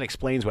 I mean, that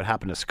explains what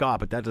happened to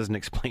Scott, but that doesn't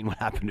explain what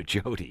happened to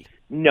Jody.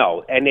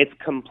 No, and it's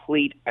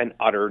complete and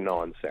utter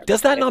nonsense.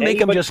 Does that not make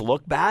him just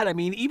look bad? I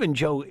mean, even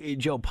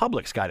Joe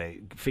Public's got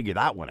to figure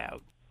that one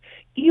out.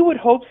 You would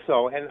hope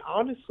so, and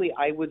honestly,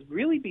 I would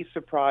really be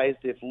surprised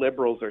if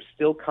Liberals are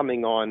still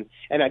coming on.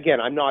 And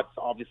again, I'm not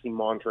obviously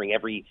monitoring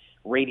every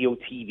radio,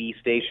 TV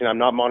station. I'm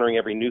not monitoring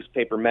every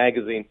newspaper,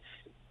 magazine.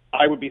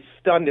 I would be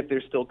stunned if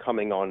they're still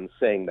coming on and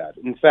saying that.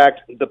 In fact,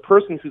 the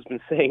person who's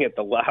been saying it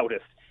the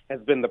loudest has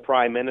been the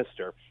Prime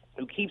Minister,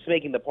 who keeps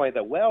making the point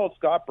that, well, if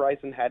Scott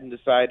Bryson hadn't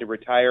decided to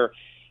retire,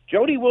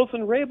 Jody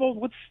Wilson-Raybould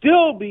would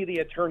still be the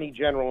Attorney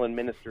General and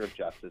Minister of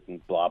Justice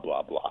and blah,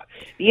 blah, blah.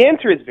 The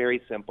answer is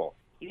very simple.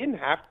 He didn't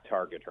have to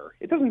target her.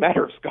 It doesn't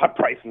matter if Scott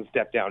Bryson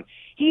stepped down.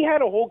 He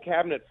had a whole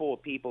cabinet full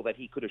of people that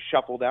he could have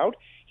shuffled out.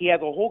 He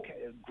has a whole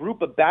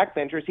group of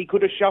backbenchers he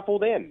could have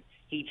shuffled in.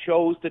 He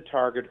chose to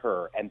target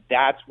her, and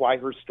that's why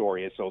her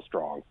story is so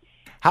strong.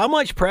 How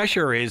much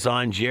pressure is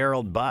on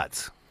Gerald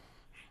Butts?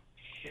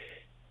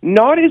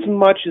 Not as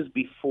much as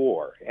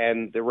before,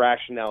 and the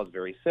rationale is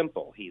very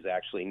simple. He's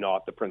actually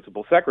not the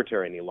principal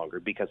secretary any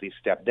longer because he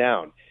stepped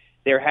down.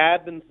 There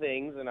have been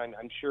things, and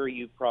I'm sure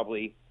you've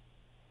probably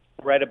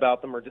read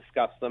about them or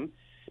discussed them,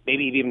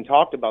 maybe you've even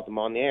talked about them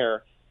on the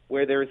air,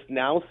 where there's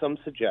now some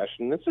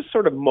suggestion, it's just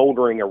sort of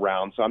motoring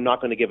around, so I'm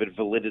not going to give it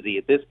validity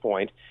at this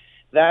point,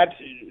 that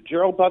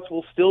Gerald Butts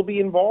will still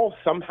be involved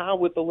somehow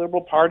with the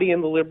Liberal Party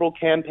and the Liberal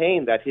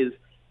campaign, that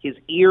his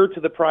ear to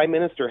the Prime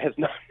Minister has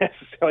not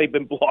necessarily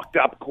been blocked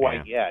up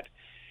quite yet.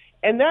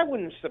 And that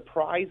wouldn't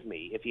surprise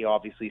me if he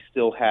obviously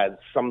still had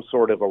some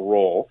sort of a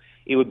role.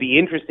 It would be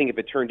interesting if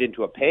it turned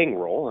into a paying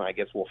role, and I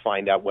guess we'll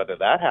find out whether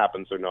that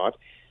happens or not.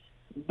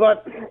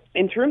 But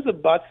in terms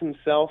of Butts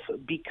himself,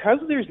 because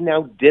there's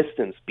now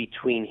distance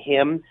between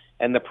him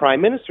and the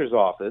Prime Minister's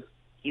office,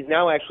 he's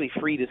now actually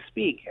free to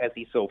speak as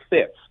he so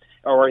fits,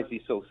 or as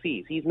he so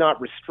sees. He's not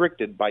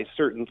restricted by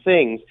certain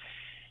things.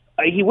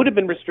 He would have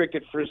been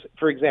restricted,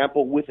 for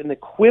example, with an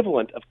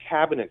equivalent of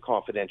cabinet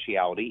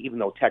confidentiality, even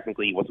though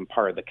technically he wasn't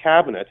part of the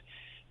cabinet.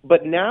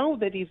 But now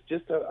that he's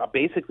just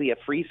basically a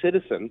free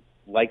citizen,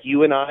 like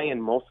you and I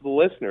and most of the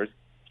listeners,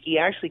 he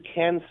actually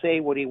can say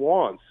what he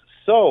wants.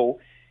 So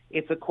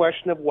it's a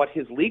question of what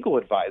his legal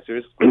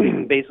advisors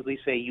basically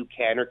say you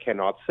can or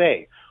cannot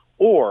say,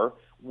 or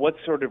what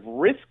sort of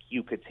risk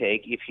you could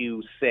take if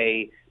you,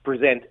 say,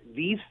 present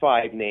these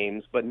 5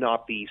 names but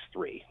not these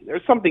 3.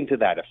 There's something to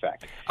that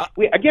effect.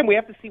 We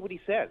have to see what he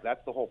says.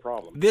 That's the whole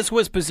problem. This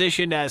was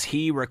positioned as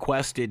he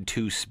requested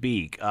to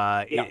speak.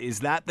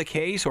 Is that the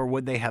case, or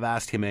would they have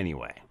asked him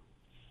anyway?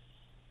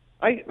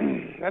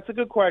 That's a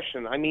good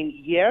question. I mean,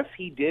 yes,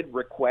 he did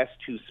request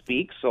to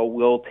speak, so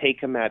we'll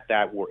take him at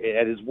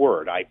his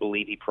word. I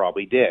believe he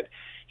probably did.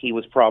 He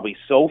was probably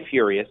so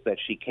furious that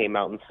she came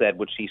out and said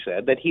what she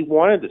said that he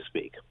wanted to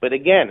speak. But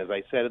again, as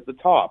I said at the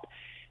top,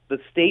 the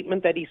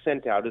statement that he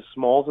sent out, as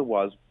small as it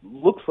was,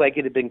 looks like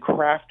it had been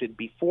crafted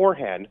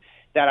beforehand,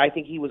 that I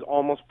think he was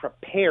almost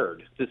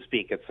prepared to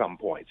speak at some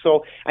point.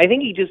 So I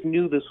think he just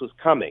knew this was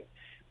coming.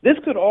 This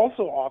could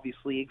also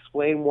obviously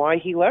explain why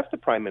he left the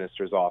Prime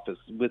Minister's office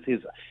with his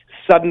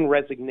sudden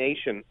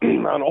resignation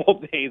on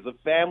all days of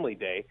Family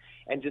Day,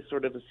 and just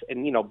sort of,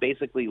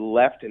 basically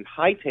left and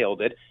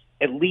hightailed it,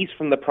 at least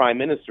from the Prime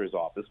Minister's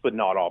office, but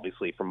not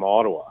obviously from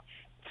Ottawa.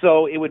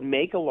 So it would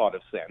make a lot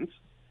of sense.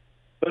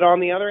 But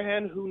on the other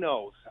hand, who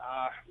knows?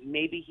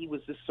 Maybe he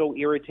was just so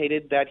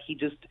irritated that he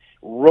just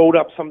wrote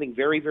up something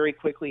very, very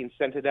quickly and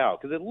sent it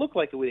out, because it looked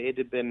like it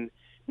had been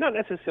not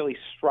necessarily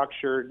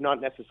structured, not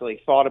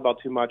necessarily thought about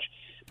too much,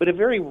 but a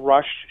very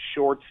rushed,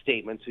 short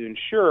statement to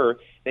ensure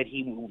that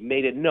he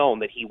made it known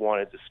that he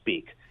wanted to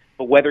speak.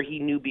 But whether he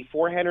knew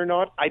beforehand or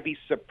not, I'd be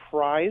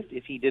surprised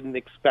if he didn't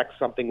expect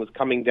something was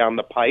coming down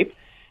the pipe,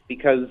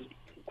 because,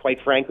 quite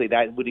frankly,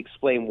 that would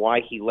explain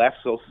why he left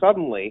so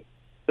suddenly.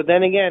 But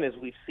then again, as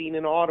we've seen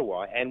in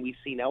Ottawa and we've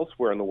seen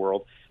elsewhere in the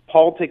world,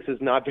 politics is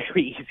not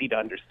very easy to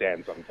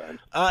understand sometimes.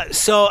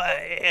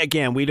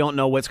 Again, we don't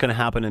know what's going to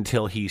happen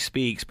until he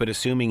speaks, but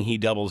assuming he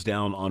doubles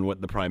down on what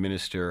the Prime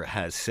Minister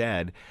has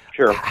said,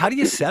 sure. How do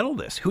you settle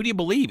this? Who do you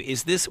believe?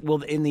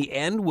 In the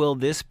end, will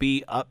this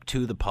be up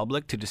to the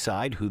public to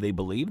decide who they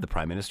believe, the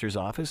Prime Minister's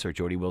office or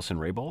Jody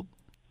Wilson-Raybould?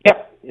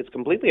 Yeah, it's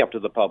completely up to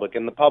the public,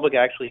 and the public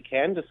actually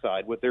can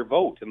decide with their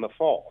vote in the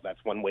fall.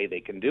 That's one way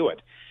they can do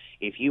it.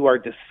 If you are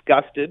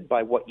disgusted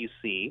by what you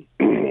see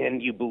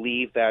and you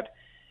believe that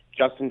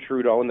Justin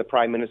Trudeau and the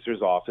Prime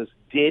Minister's office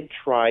did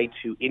try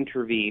to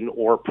intervene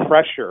or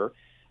pressure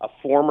a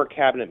former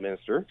cabinet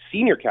minister,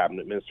 senior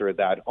cabinet minister at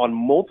that, on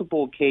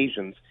multiple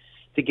occasions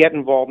to get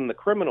involved in the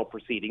criminal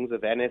proceedings of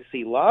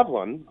NSC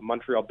Lavalin, a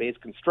Montreal-based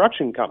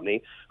construction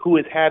company, who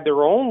has had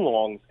their own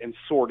long and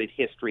sordid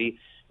history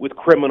with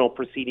criminal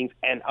proceedings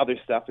and other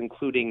stuff,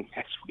 including,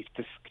 as we've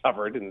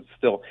discovered, and it's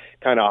still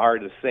kind of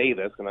hard to say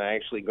this, and I'm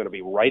actually going to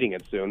be writing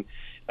it soon,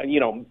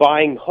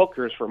 buying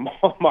hookers for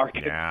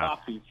Market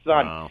Coffee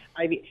Sun. Wow.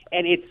 I mean,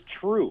 and it's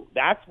true.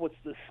 That's what's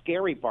the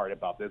scary part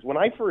about this. When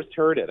I first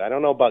heard it, I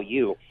don't know about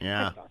you,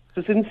 I thought,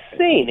 this is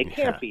insane. It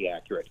can't be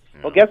accurate.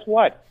 Yeah. Well, guess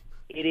what?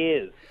 It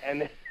is,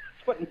 and that's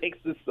what makes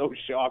this so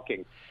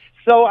shocking.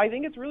 So I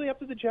think it's really up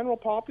to the general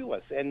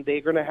populace, and they're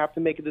going to have to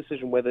make a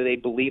decision whether they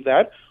believe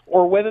that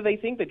or whether they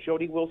think that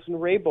Jody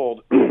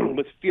Wilson-Raybould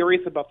was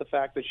furious about the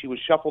fact that she was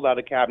shuffled out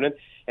of cabinet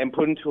and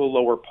put into a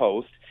lower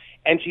post,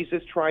 and she's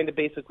just trying to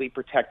basically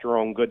protect her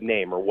own good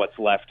name or what's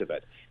left of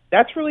it.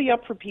 That's really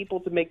up for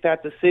people to make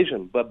that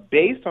decision. But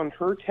based on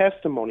her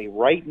testimony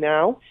right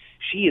now,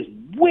 she is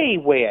way,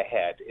 way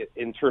ahead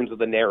in terms of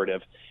the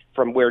narrative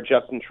from where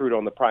Justin Trudeau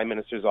and the Prime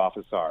Minister's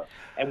office are.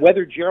 And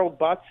whether Gerald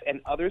Butts and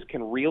others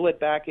can reel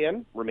it back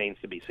in remains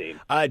to be seen.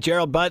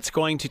 Gerald Butts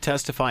going to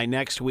testify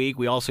next week.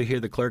 We also hear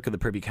the Clerk of the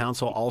Privy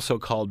Council also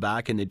called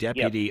back, and the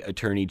Deputy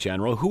Attorney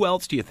General. Who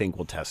else do you think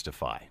will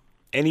testify?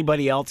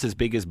 Anybody else as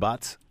big as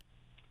Butts?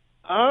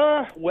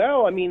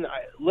 Well, I mean,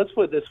 let's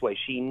put it this way.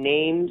 She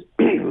named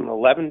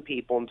 11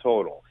 people in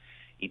total.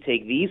 You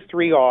take these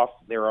 3 off,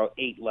 there are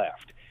 8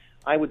 left.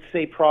 I would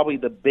say probably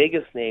the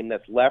biggest name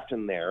that's left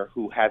in there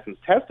who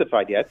hasn't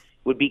testified yet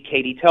would be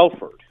Katie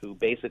Telford, who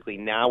basically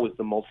now is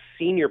the most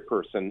senior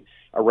person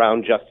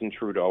around Justin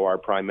Trudeau, our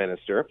Prime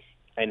Minister,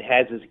 and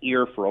has his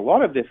ear for a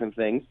lot of different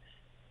things.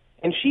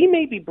 And she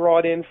may be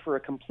brought in for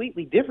a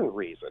completely different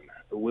reason,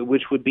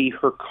 which would be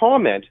her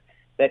comment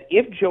that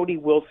if Jody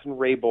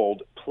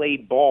Wilson-Raybould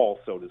played ball,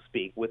 so to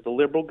speak, with the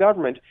Liberal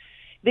government,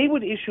 they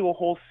would issue a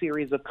whole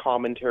series of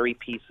commentary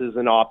pieces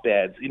and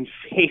op-eds in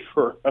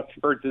favor of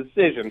her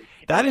decision.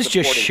 That is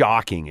just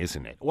shocking,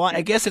 isn't it? Well,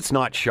 I guess it's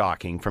not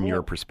shocking from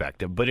your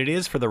perspective, but it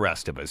is for the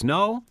rest of us.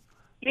 No?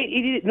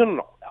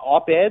 No.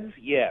 Op-eds,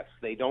 yes.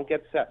 They don't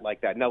get set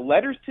like that. Now,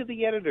 letters to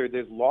the editor,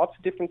 there's lots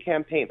of different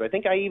campaigns. I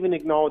think I even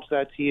acknowledged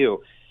that to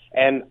you.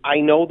 And I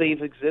know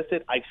they've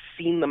existed. I've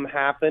seen them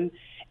happen.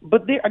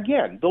 But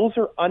again, those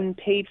are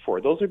unpaid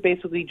for. Those are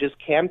basically just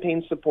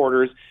campaign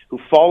supporters who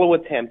follow a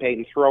template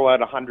and throw out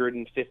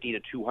 150 to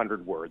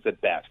 200 words at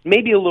best.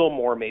 Maybe a little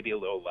more, maybe a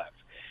little less.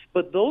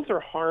 But those are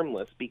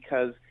harmless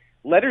because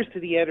letters to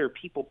the editor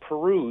people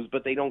peruse,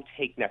 but they don't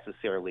take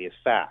necessarily as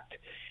fact.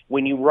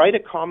 When you write a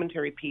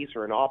commentary piece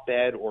or an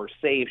op-ed, or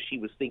say if she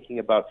was thinking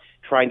about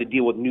trying to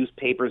deal with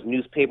newspapers,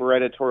 newspaper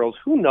editorials,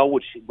 who know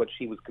what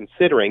she was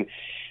considering,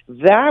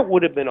 that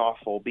would have been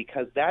awful,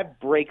 because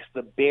that breaks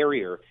the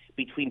barrier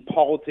between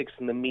politics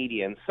and the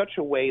media in such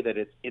a way that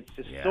it's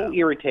just so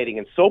irritating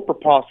and so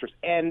preposterous.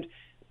 And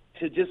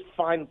to just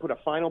put a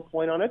final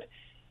point on it,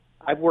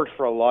 I've worked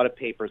for a lot of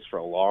papers for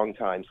a long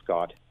time,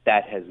 Scott.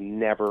 That has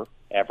never,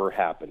 ever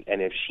happened.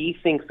 And if she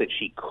thinks that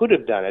she could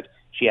have done it,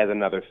 she has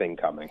another thing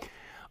coming.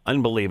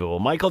 Unbelievable.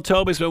 Michael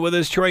Taube has been with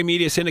us, Troy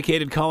Media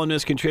syndicated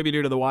columnist,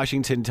 contributor to the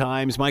Washington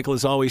Times. Michael,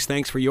 as always,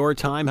 thanks for your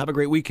time. Have a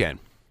great weekend.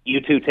 You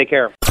too. Take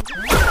care.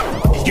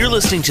 You're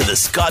listening to the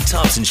Scott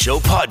Thompson Show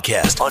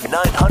podcast on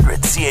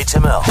 900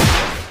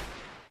 CHML.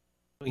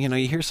 You know,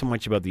 you hear so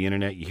much about the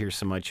internet. You hear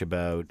so much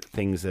about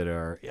things that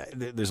are,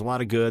 there's a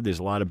lot of good, there's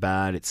a lot of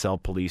bad. It's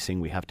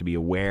self-policing. We have to be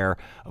aware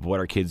of what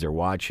our kids are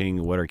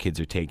watching, what our kids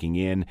are taking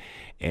in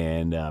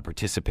and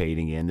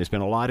participating in. There's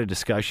been a lot of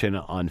discussion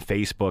on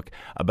Facebook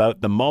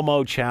about the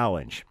Momo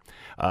Challenge.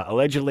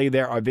 Allegedly,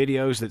 there are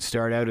videos that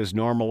start out as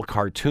normal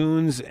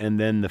cartoons, and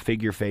then the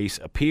figure face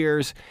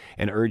appears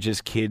and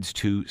urges kids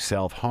to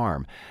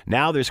self-harm.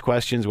 Now there's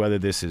questions whether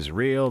this is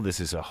real, this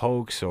is a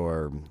hoax,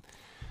 or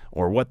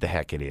what the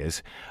heck it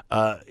is.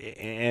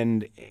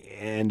 And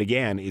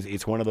again,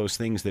 it's one of those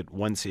things that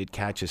once it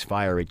catches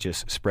fire, it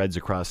just spreads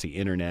across the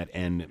internet,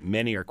 and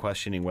many are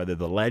questioning whether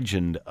the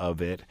legend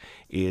of it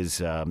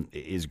is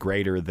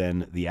greater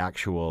than the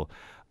actual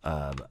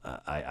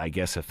I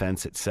guess,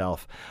 offense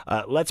itself.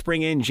 Let's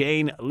bring in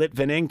Jane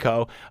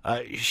Litvinenko.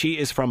 She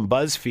is from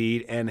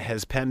BuzzFeed and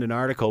has penned an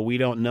article. We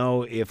don't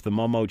know if the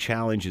Momo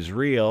Challenge is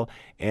real,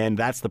 and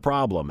that's the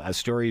problem. As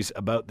stories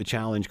about the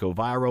challenge go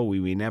viral,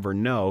 we never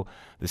know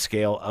the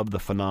scale of the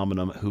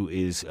phenomenon, who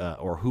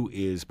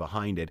is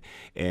behind it.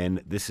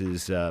 And this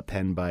is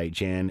penned by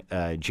Jane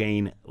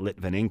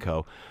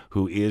Litvinenko,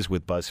 who is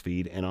with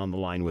BuzzFeed and on the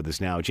line with us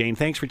now. Jane,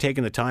 thanks for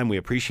taking the time. We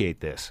appreciate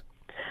this.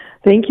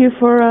 Thank you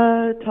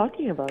for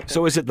talking about this.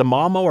 So is it the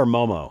Momo or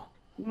Momo?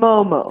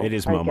 Momo. It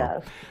is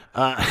Momo.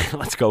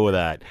 Let's go with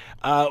that.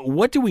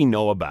 What do we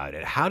know about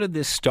it? How did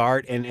this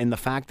start? And the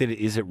fact that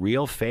is it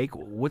real, fake?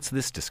 What's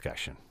this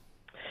discussion?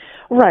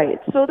 Right.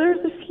 So there's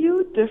a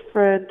few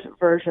different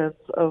versions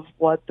of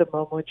what the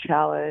Momo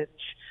Challenge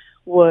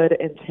would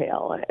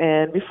entail.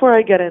 And before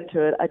I get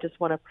into it, I just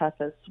want to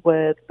preface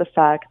with the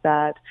fact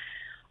that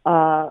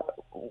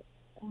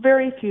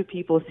very few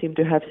people seem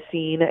to have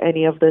seen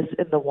any of this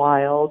in the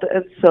wild,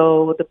 and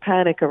so the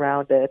panic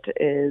around it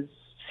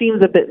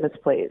seems a bit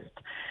misplaced.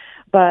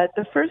 But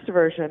the first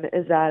version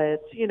is that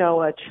it's,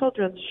 a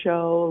children's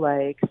show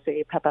like,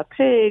 say, Peppa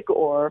Pig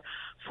or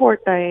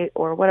Fortnite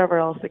or whatever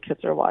else the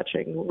kids are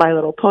watching, My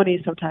Little Pony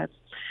sometimes.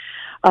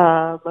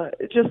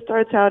 It just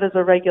starts out as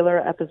a regular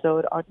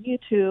episode on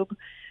YouTube,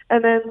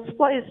 and then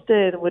spliced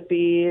in would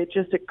be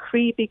just a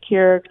creepy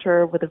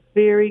character with a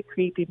very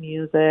creepy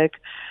music,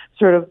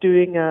 sort of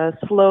doing a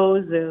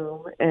slow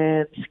zoom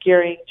and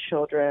scaring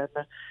children.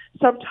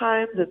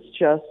 Sometimes it's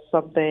just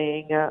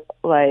something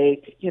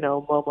like,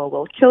 Momo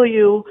will kill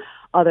you.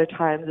 Other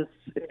times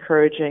it's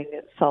encouraging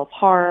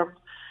self-harm.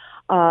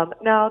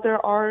 Now there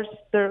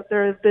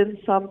has been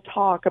some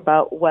talk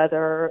about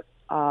whether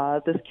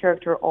this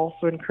character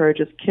also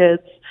encourages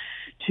kids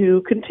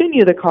to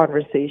continue the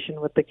conversation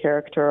with the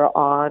character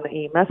on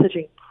a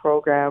messaging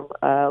program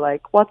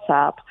like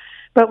WhatsApp,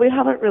 but we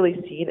haven't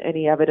really seen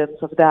any evidence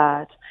of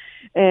that.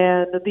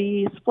 And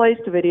the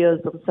spliced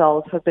videos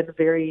themselves have been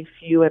very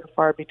few and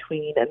far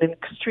between and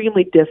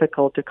extremely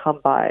difficult to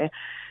come by.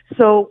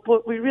 So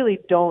what we really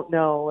don't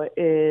know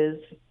is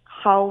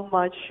how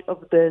much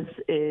of this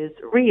is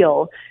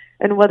real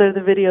and whether the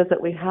videos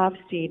that we have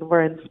seen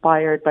were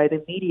inspired by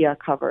the media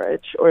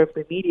coverage or if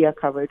the media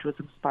coverage was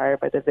inspired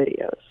by the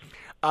videos.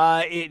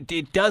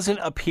 It doesn't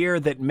appear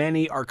that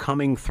many are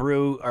coming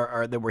through,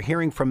 or that we're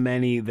hearing from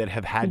many that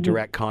have had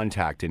direct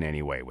contact in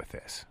any way with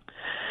this.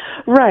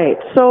 Right.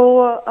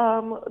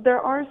 So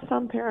there are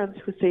some parents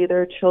who say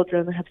their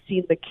children have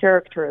seen the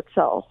character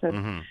itself.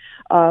 And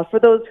for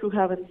those who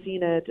haven't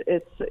seen it,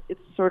 it's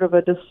sort of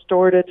a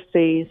distorted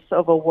face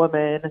of a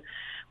woman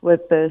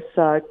with this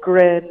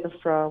grin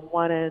from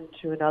one end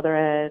to another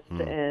end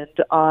and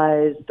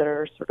eyes that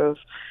are sort of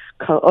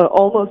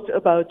almost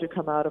about to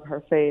come out of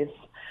her face.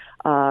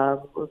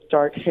 With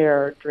dark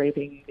hair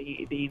draping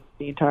the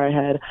entire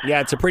head. Yeah,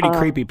 it's a pretty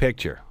creepy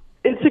picture.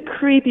 It's a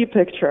creepy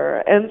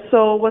picture. And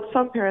so what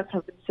some parents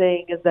have been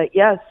saying is that,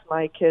 yes,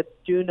 my kids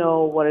do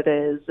know what it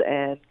is,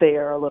 and they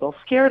are a little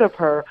scared of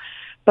her.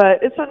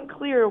 But it's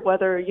unclear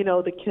whether,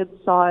 the kids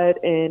saw it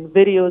in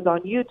videos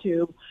on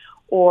YouTube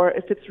or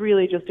if it's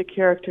really just a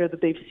character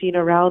that they've seen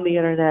around the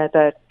internet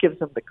that gives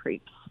them the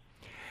creeps.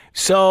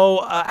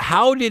 So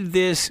how did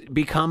this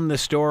become the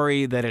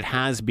story that it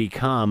has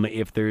become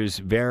if there's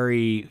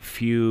very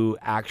few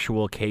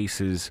actual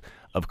cases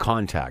of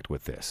contact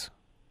with this?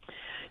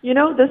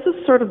 This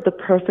is sort of the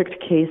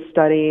perfect case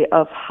study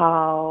of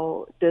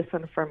how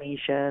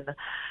disinformation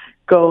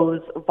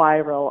goes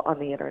viral on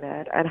the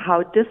internet and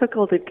how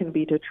difficult it can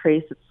be to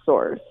trace its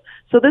source.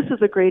 So this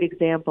is a great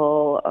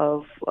example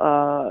of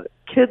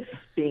kids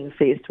being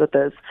faced with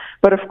this.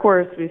 But of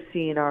course, we've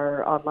seen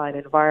our online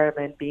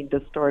environment being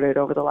distorted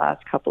over the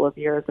last couple of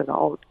years in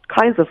all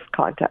kinds of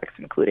contexts,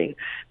 including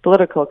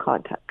political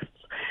contexts.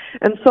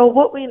 And so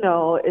what we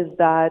know is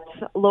that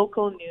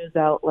local news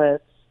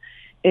outlets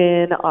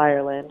in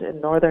Ireland, in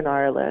Northern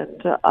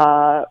Ireland,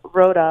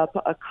 wrote up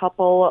a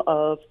couple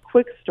of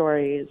quick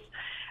stories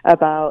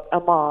about a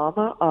mom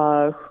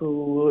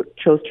who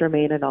chose to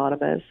remain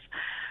anonymous,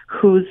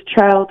 whose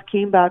child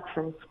came back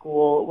from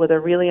school with a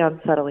really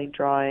unsettling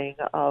drawing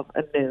of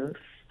a noose.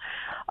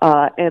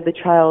 And the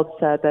child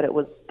said that it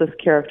was this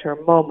character,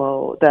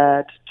 Momo,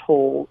 that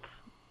told,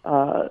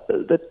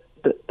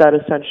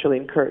 that essentially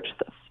encouraged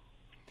this.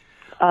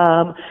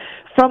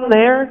 From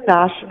there,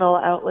 national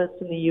outlets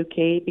in the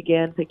UK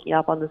began picking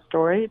up on the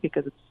story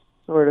because it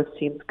sort of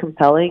seems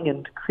compelling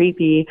and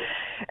creepy.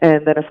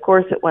 And then, of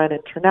course, it went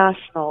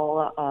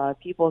international.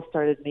 People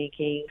started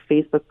making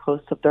Facebook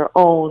posts of their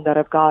own that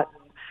have gotten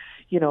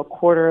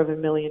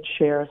 250,000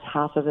 shares,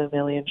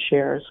 500,000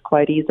 shares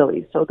quite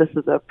easily. So this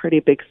is a pretty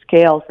big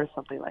scale for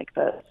something like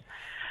this.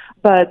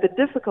 But the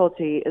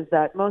difficulty is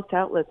that most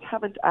outlets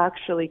haven't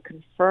actually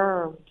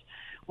confirmed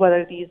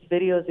whether these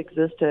videos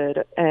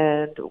existed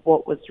and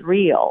what was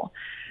real.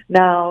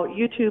 Now,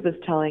 YouTube is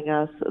telling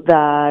us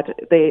that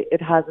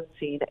it hasn't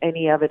seen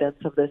any evidence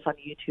of this on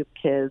YouTube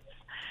Kids,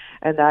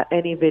 and that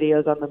any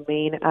videos on the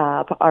main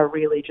app are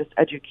really just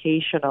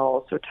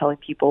educational, so telling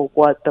people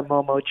what the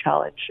Momo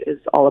challenge is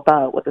all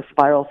about, what this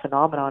viral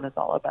phenomenon is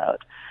all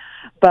about.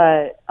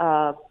 But,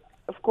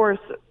 of course,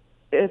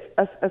 if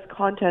as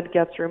content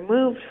gets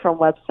removed from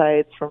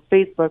websites, from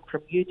Facebook,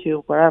 from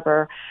YouTube,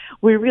 wherever,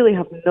 we really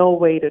have no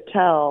way to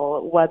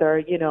tell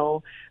whether,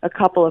 a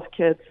couple of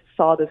kids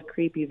saw this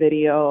creepy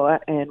video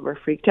and were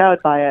freaked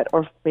out by it,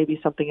 or maybe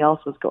something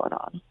else was going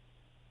on.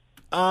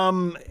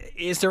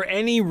 Is there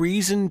any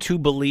reason to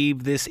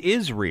believe this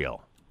is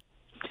real?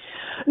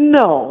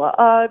 No.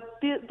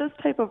 This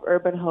type of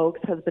urban hoax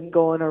has been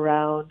going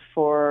around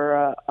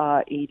for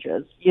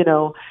ages.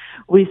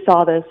 We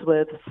saw this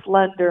with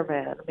Slender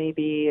Man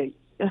maybe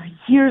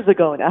years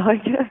ago now.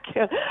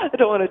 I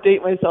don't want to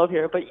date myself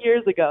here, but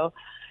years ago.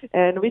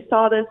 And we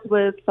saw this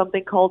with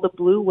something called the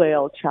Blue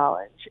Whale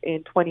Challenge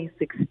in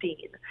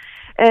 2016.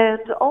 And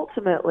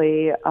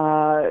ultimately,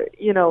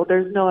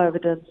 there's no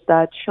evidence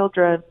that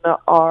children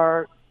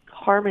are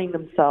harming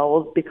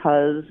themselves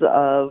because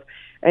of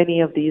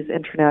any of these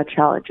internet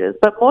challenges.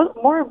 But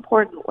more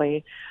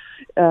importantly,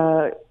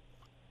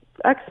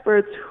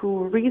 experts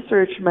who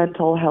research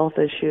mental health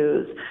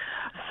issues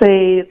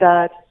say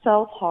that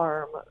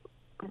self-harm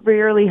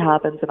rarely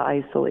happens in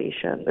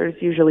isolation. There's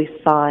usually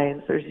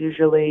signs. There's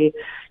usually,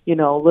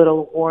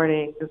 little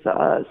warnings.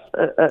 A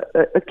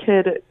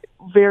kid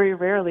very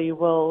rarely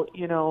will,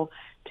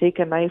 take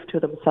a knife to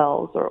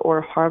themselves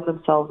or harm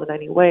themselves in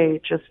any way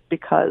just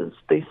because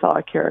they saw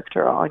a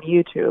character on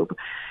YouTube.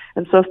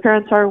 And so if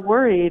parents are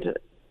worried,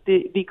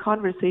 the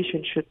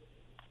conversation should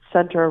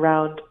center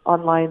around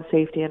online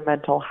safety and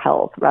mental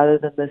health rather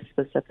than this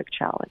specific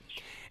challenge.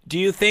 Do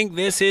you think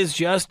this is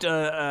just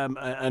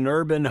an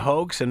urban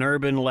hoax, an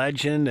urban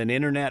legend, an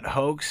internet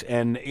hoax?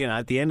 And,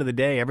 at the end of the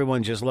day,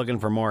 everyone's just looking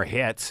for more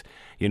hits.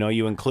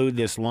 You include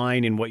this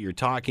line in what you're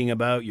talking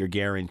about, you're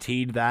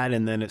guaranteed that,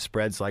 and then it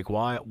spreads like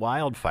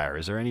wildfire.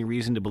 Is there any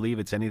reason to believe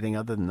it's anything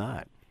other than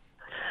that?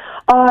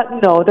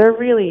 No, there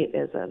really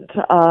isn't.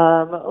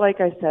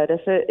 Like I said,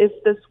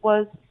 if this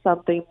was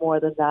something more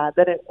than that,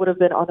 then it would have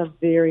been on a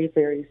very,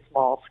 very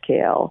small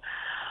scale.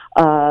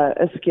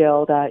 A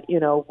scale that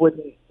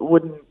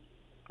wouldn't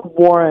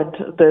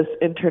warrant this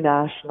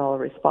international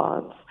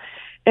response.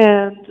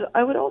 And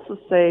I would also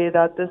say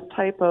that this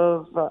type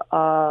of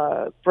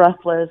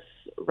breathless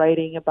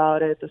writing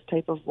about it, this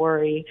type of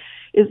worry,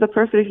 is the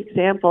perfect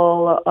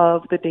example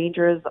of the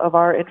dangers of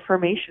our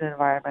information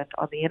environment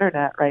on the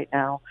internet right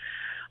now.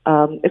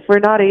 If we're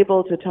not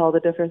able to tell the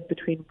difference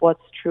between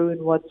what's true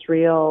and what's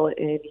real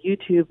in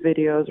YouTube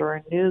videos or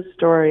in news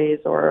stories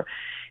or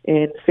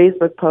in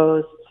Facebook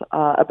posts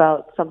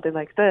about something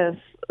like this,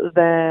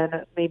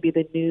 then maybe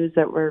the news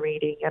that we're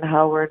reading and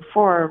how we're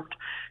informed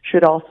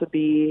should also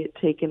be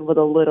taken with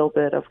a little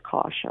bit of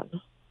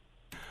caution.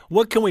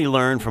 What can we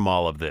learn from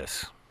all of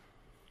this?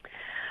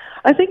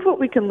 I think what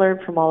we can learn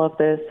from all of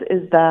this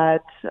is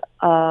that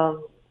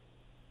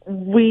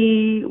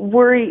we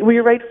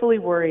rightfully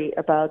worry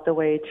about the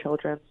way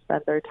children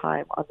spend their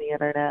time on the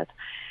internet.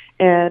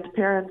 And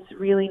parents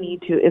really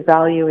need to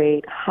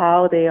evaluate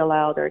how they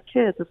allow their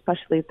kids,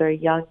 especially if they're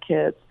young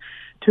kids,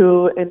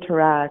 to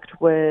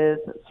interact with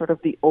sort of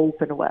the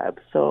open web.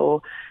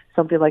 So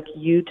something like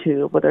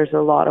YouTube, where there's a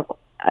lot of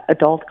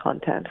adult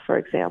content, for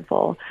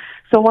example.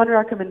 So one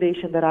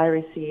recommendation that I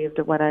received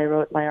when I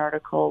wrote my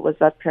article was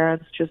that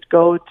parents just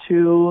go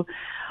to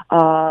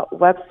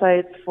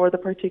websites for the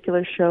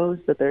particular shows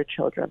that their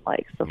children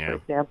like. So, for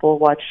example,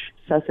 watch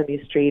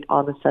Sesame Street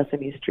on the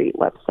Sesame Street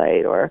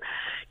website, or,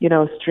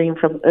 stream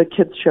from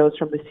kids' shows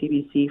from the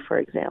CBC, for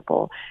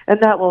example. And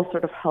that will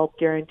sort of help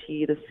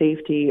guarantee the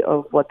safety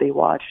of what they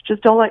watch.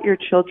 Just don't let your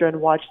children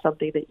watch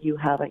something that you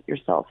haven't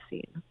yourself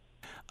seen.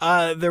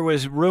 There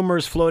was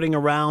rumors floating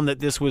around that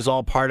this was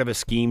all part of a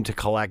scheme to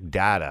collect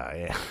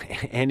data.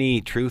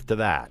 Any truth to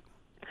that?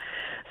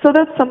 So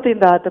that's something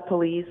that the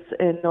police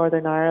in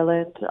Northern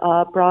Ireland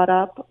brought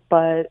up,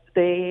 but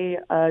they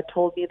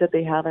told me that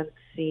they haven't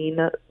seen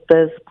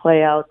this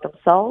play out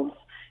themselves,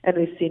 and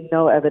we've seen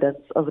no evidence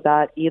of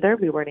that either.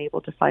 We weren't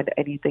able to find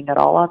anything at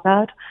all on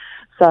that.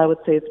 So I would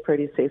say it's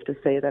pretty safe to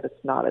say that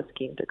it's not a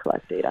scheme to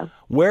collect data.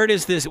 Where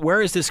is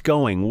this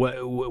going?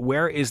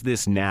 Where is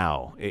this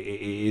now?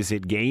 Is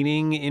it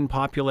gaining in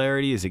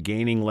popularity? Is it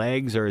gaining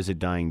legs, or is it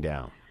dying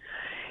down?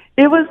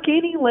 It was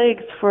gaining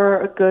legs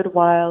for a good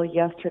while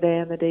yesterday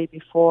and the day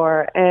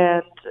before,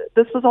 and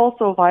this was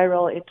also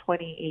viral in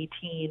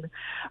 2018.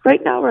 Right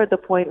now we're at the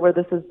point where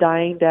this is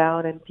dying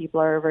down and people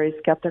are very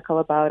skeptical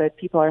about it.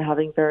 People are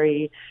having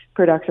very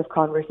productive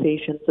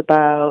conversations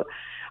about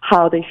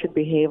how they should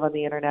behave on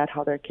the internet,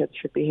 how their kids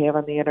should behave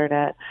on the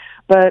internet.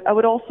 But I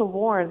would also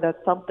warn that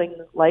something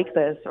like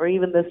this, or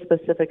even this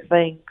specific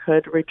thing,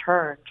 could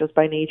return just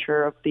by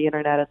nature of the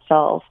internet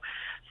itself.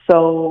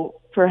 So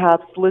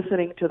perhaps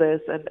listening to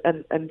this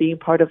and being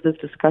part of this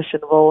discussion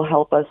will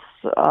help us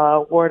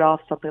ward off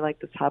something like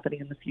this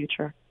happening in the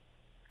future.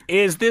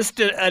 Is this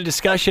a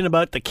discussion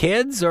about the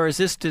kids, or is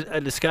this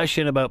a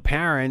discussion about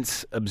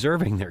parents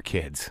observing their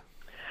kids?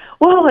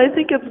 Well, I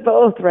think it's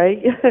both,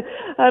 right?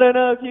 I don't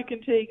know if you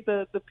can take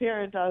the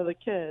parent out of the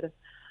kid.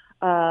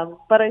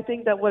 But I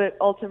think that what it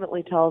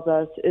ultimately tells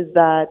us is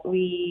that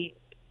we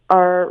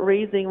are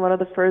raising one of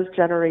the first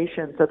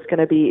generations that's going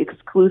to be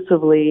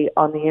exclusively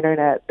on the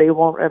internet. They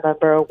won't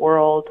remember a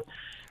world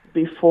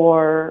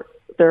before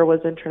there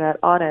was internet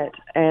on it.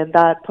 And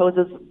that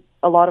poses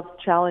a lot of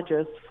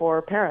challenges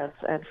for parents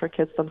and for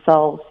kids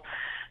themselves.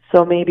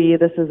 So maybe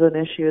this is an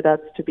issue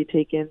that's to be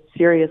taken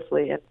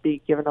seriously and be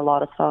given a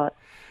lot of thought.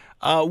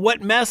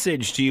 What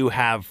message do you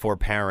have for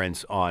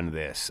parents on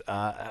this?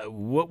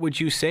 What would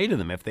you say to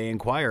them if they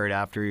inquired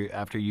after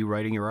you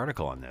writing your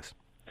article on this?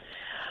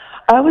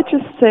 I would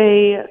just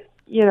say,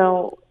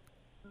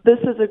 this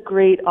is a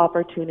great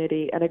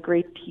opportunity and a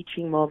great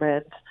teaching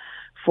moment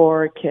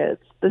for kids.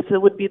 This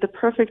would be the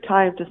perfect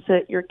time to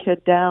sit your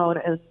kid down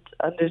and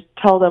just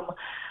tell them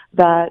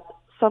that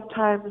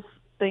sometimes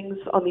things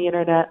on the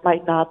internet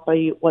might not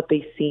be what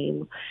they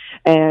seem.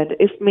 And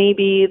if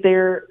maybe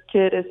their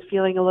kid is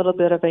feeling a little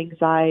bit of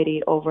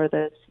anxiety over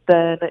this,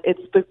 then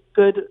it's the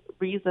good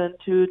reason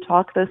to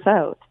talk this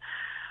out.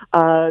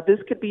 This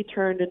could be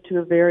turned into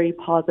a very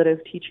positive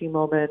teaching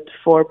moment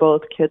for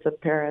both kids and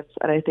parents,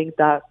 and I think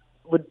that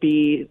would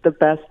be the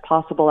best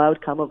possible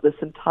outcome of this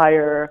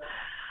entire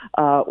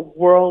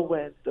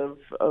whirlwind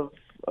of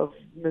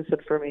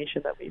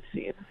misinformation that we've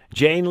seen.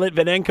 Jane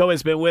Litvinenko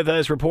has been with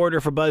us,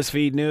 reporter for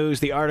BuzzFeed News.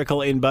 The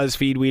article in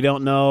BuzzFeed, we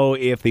don't know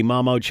if the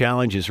Momo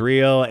challenge is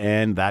real,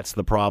 and that's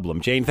the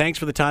problem. Jane, thanks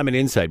for the time and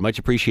insight. Much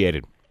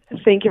appreciated.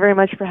 Thank you very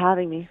much for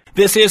having me.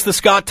 This is the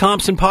Scott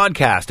Thompson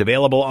Podcast,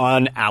 available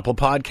on Apple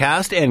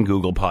Podcast and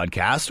Google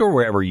Podcast, or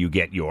wherever you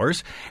get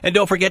yours. And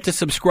don't forget to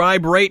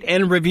subscribe, rate,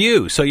 and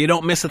review so you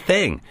don't miss a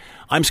thing.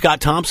 I'm Scott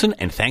Thompson,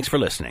 and thanks for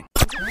listening.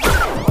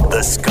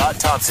 The Scott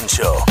Thompson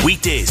Show,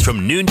 weekdays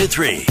from noon to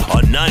 3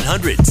 on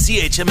 900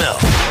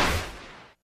 CHML.